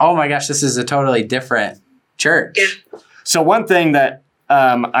realized, oh my gosh, this is a totally different church. So one thing that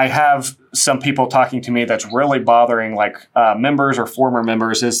I have some people talking to me that's really bothering, like members or former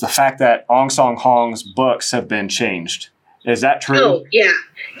members, is the fact that Ong Song Hong's books have been changed. Is that true? Oh, yeah.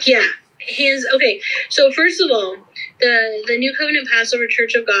 Okay, so first of all, the New Covenant Passover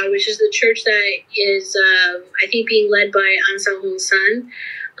Church of God, which is the church that is, I think, being led by An Sang Hong's son,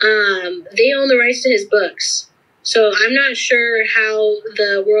 they own the rights to his books. So I'm not sure how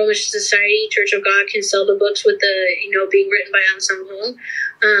the World Mission Society Church of God can sell the books with the, being written by An Sang Hong.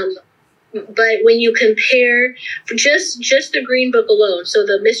 But when you compare just the Green Book alone, so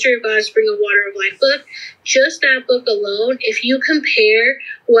the Mystery of God, Spring of Water of Life book, just that book alone, if you compare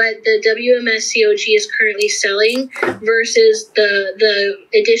what the WMSCOG is currently selling versus the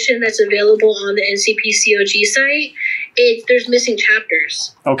edition that's available on the NCPCOG site, there's missing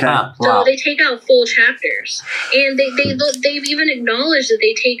chapters. Okay. So they take out full chapters, and they've even acknowledged that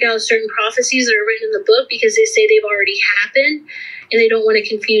they take out certain prophecies that are written in the book because they say they've already happened, and they don't want to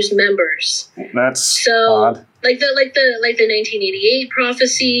confuse members. That's so odd. like the 1988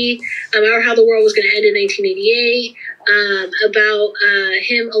 prophecy, or how the world was going to end in 1988. About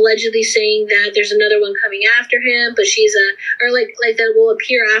him allegedly saying that there's another one coming after him, but she's like that will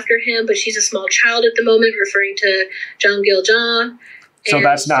appear after him, but she's a small child at the moment, referring to John Gil-ja. So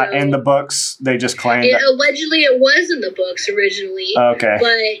that's not in the books. They just claim that. Allegedly, it was in the books originally. Okay.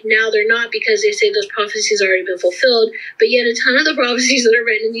 But now they're not because they say those prophecies have already been fulfilled. But yet a ton of the prophecies that are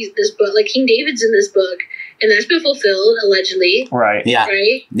written in this book, like King David's in this book, and that's been fulfilled allegedly. Right. Yeah.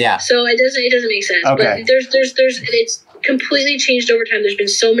 Right. Yeah. So it doesn't make sense. Okay. But it's completely changed over time. There's been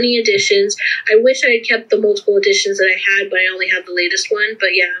so many editions. I wish I had kept the multiple editions that I had, but I only had the latest one.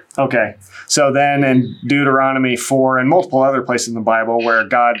 But yeah. Okay. So then in Deuteronomy 4 and multiple other places in the Bible where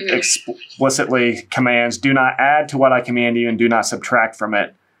God explicitly commands, do not add to what I command you and do not subtract from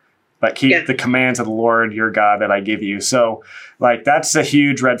it, but keep the commands of the Lord your God that I give you. So like that's a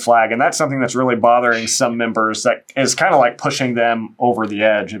huge red flag. And that's something that's really bothering some members that is kind of like pushing them over the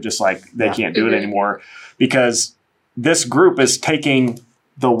edge of just like they can't do it anymore, because this group is taking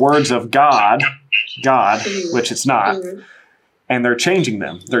the words of God, which it's not, and they're changing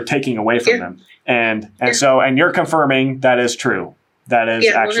them. They're taking away from them. And you're confirming that is true. That is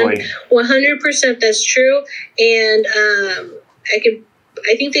actually 100% that's true. And I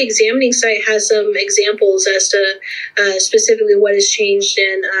think the examining site has some examples as to specifically what has changed,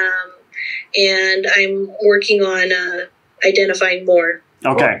 and I'm working on identifying more.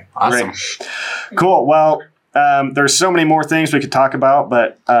 Okay, cool. Awesome. Great. Cool. Well, there's so many more things we could talk about,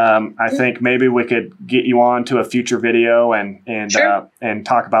 but I think maybe we could get you on to a future video and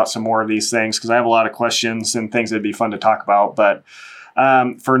talk about some more of these things, because I have a lot of questions and things that'd be fun to talk about. But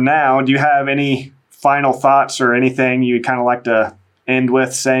for now, do you have any final thoughts or anything you'd kind of like to end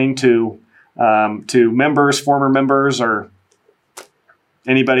with saying to members, former members, or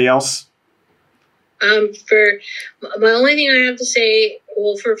anybody else? For my only thing I have to say,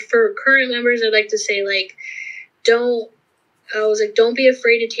 well, for current members, I'd like to say, like, don't be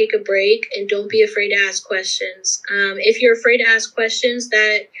afraid to take a break, and don't be afraid to ask questions. If you're afraid to ask questions,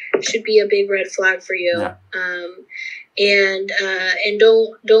 that should be a big red flag for you. Yeah. And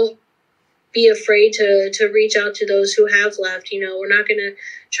don't be afraid to reach out to those who have left. We're not going to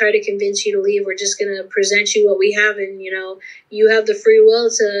try to convince you to leave. We're just going to present you what we have, and you have the free will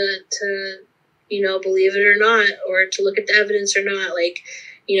to believe it or not, or to look at the evidence or not. Like,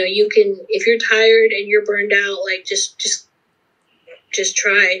 you can, if you're tired and you're burned out, like just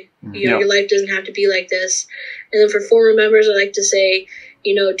try. Your life doesn't have to be like this. And then for former members, I like to say,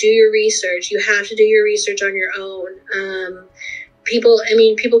 do your research. You have to do your research on your own. People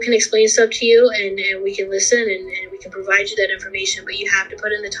can explain stuff to you, and we can listen, and we can provide you that information, but you have to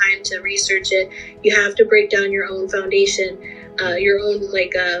put in the time to research it. You have to break down your own foundation, your own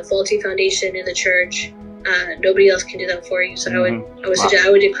faulty foundation in the church. Nobody else can do that for you. So I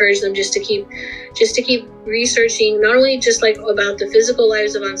would encourage them just to keep researching, not only just like about the physical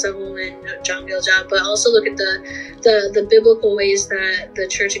lives of An Sang Hong and John Gil-ja, but also look at the biblical ways that the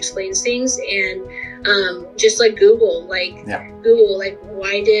church explains things, and just like Google, why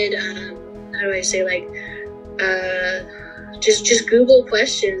did how do I say, just Google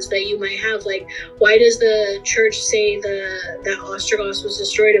questions that you might have, like, why does the church say that Ostrogoth was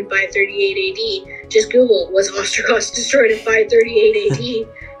destroyed in 538 AD? Just Google, was Ostrogoth destroyed in 538 AD?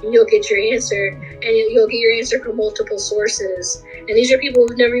 And you'll get your answer, and you'll get your answer from multiple sources. And these are people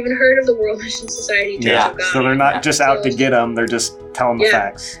who've never even heard of the World Mission Society Church of God. So they're not just out to get them; they're just telling the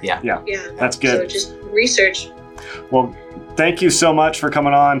facts. Yeah, that's good. So just research. Well, thank you so much for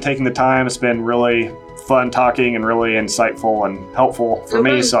coming on, taking the time. It's been really fun talking and really insightful and helpful for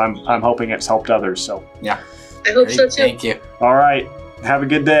me. So I'm hoping it's helped others. So I hope so too. Thank you. All right. Have a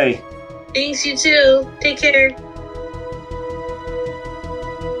good day. Thanks, you too. Take care.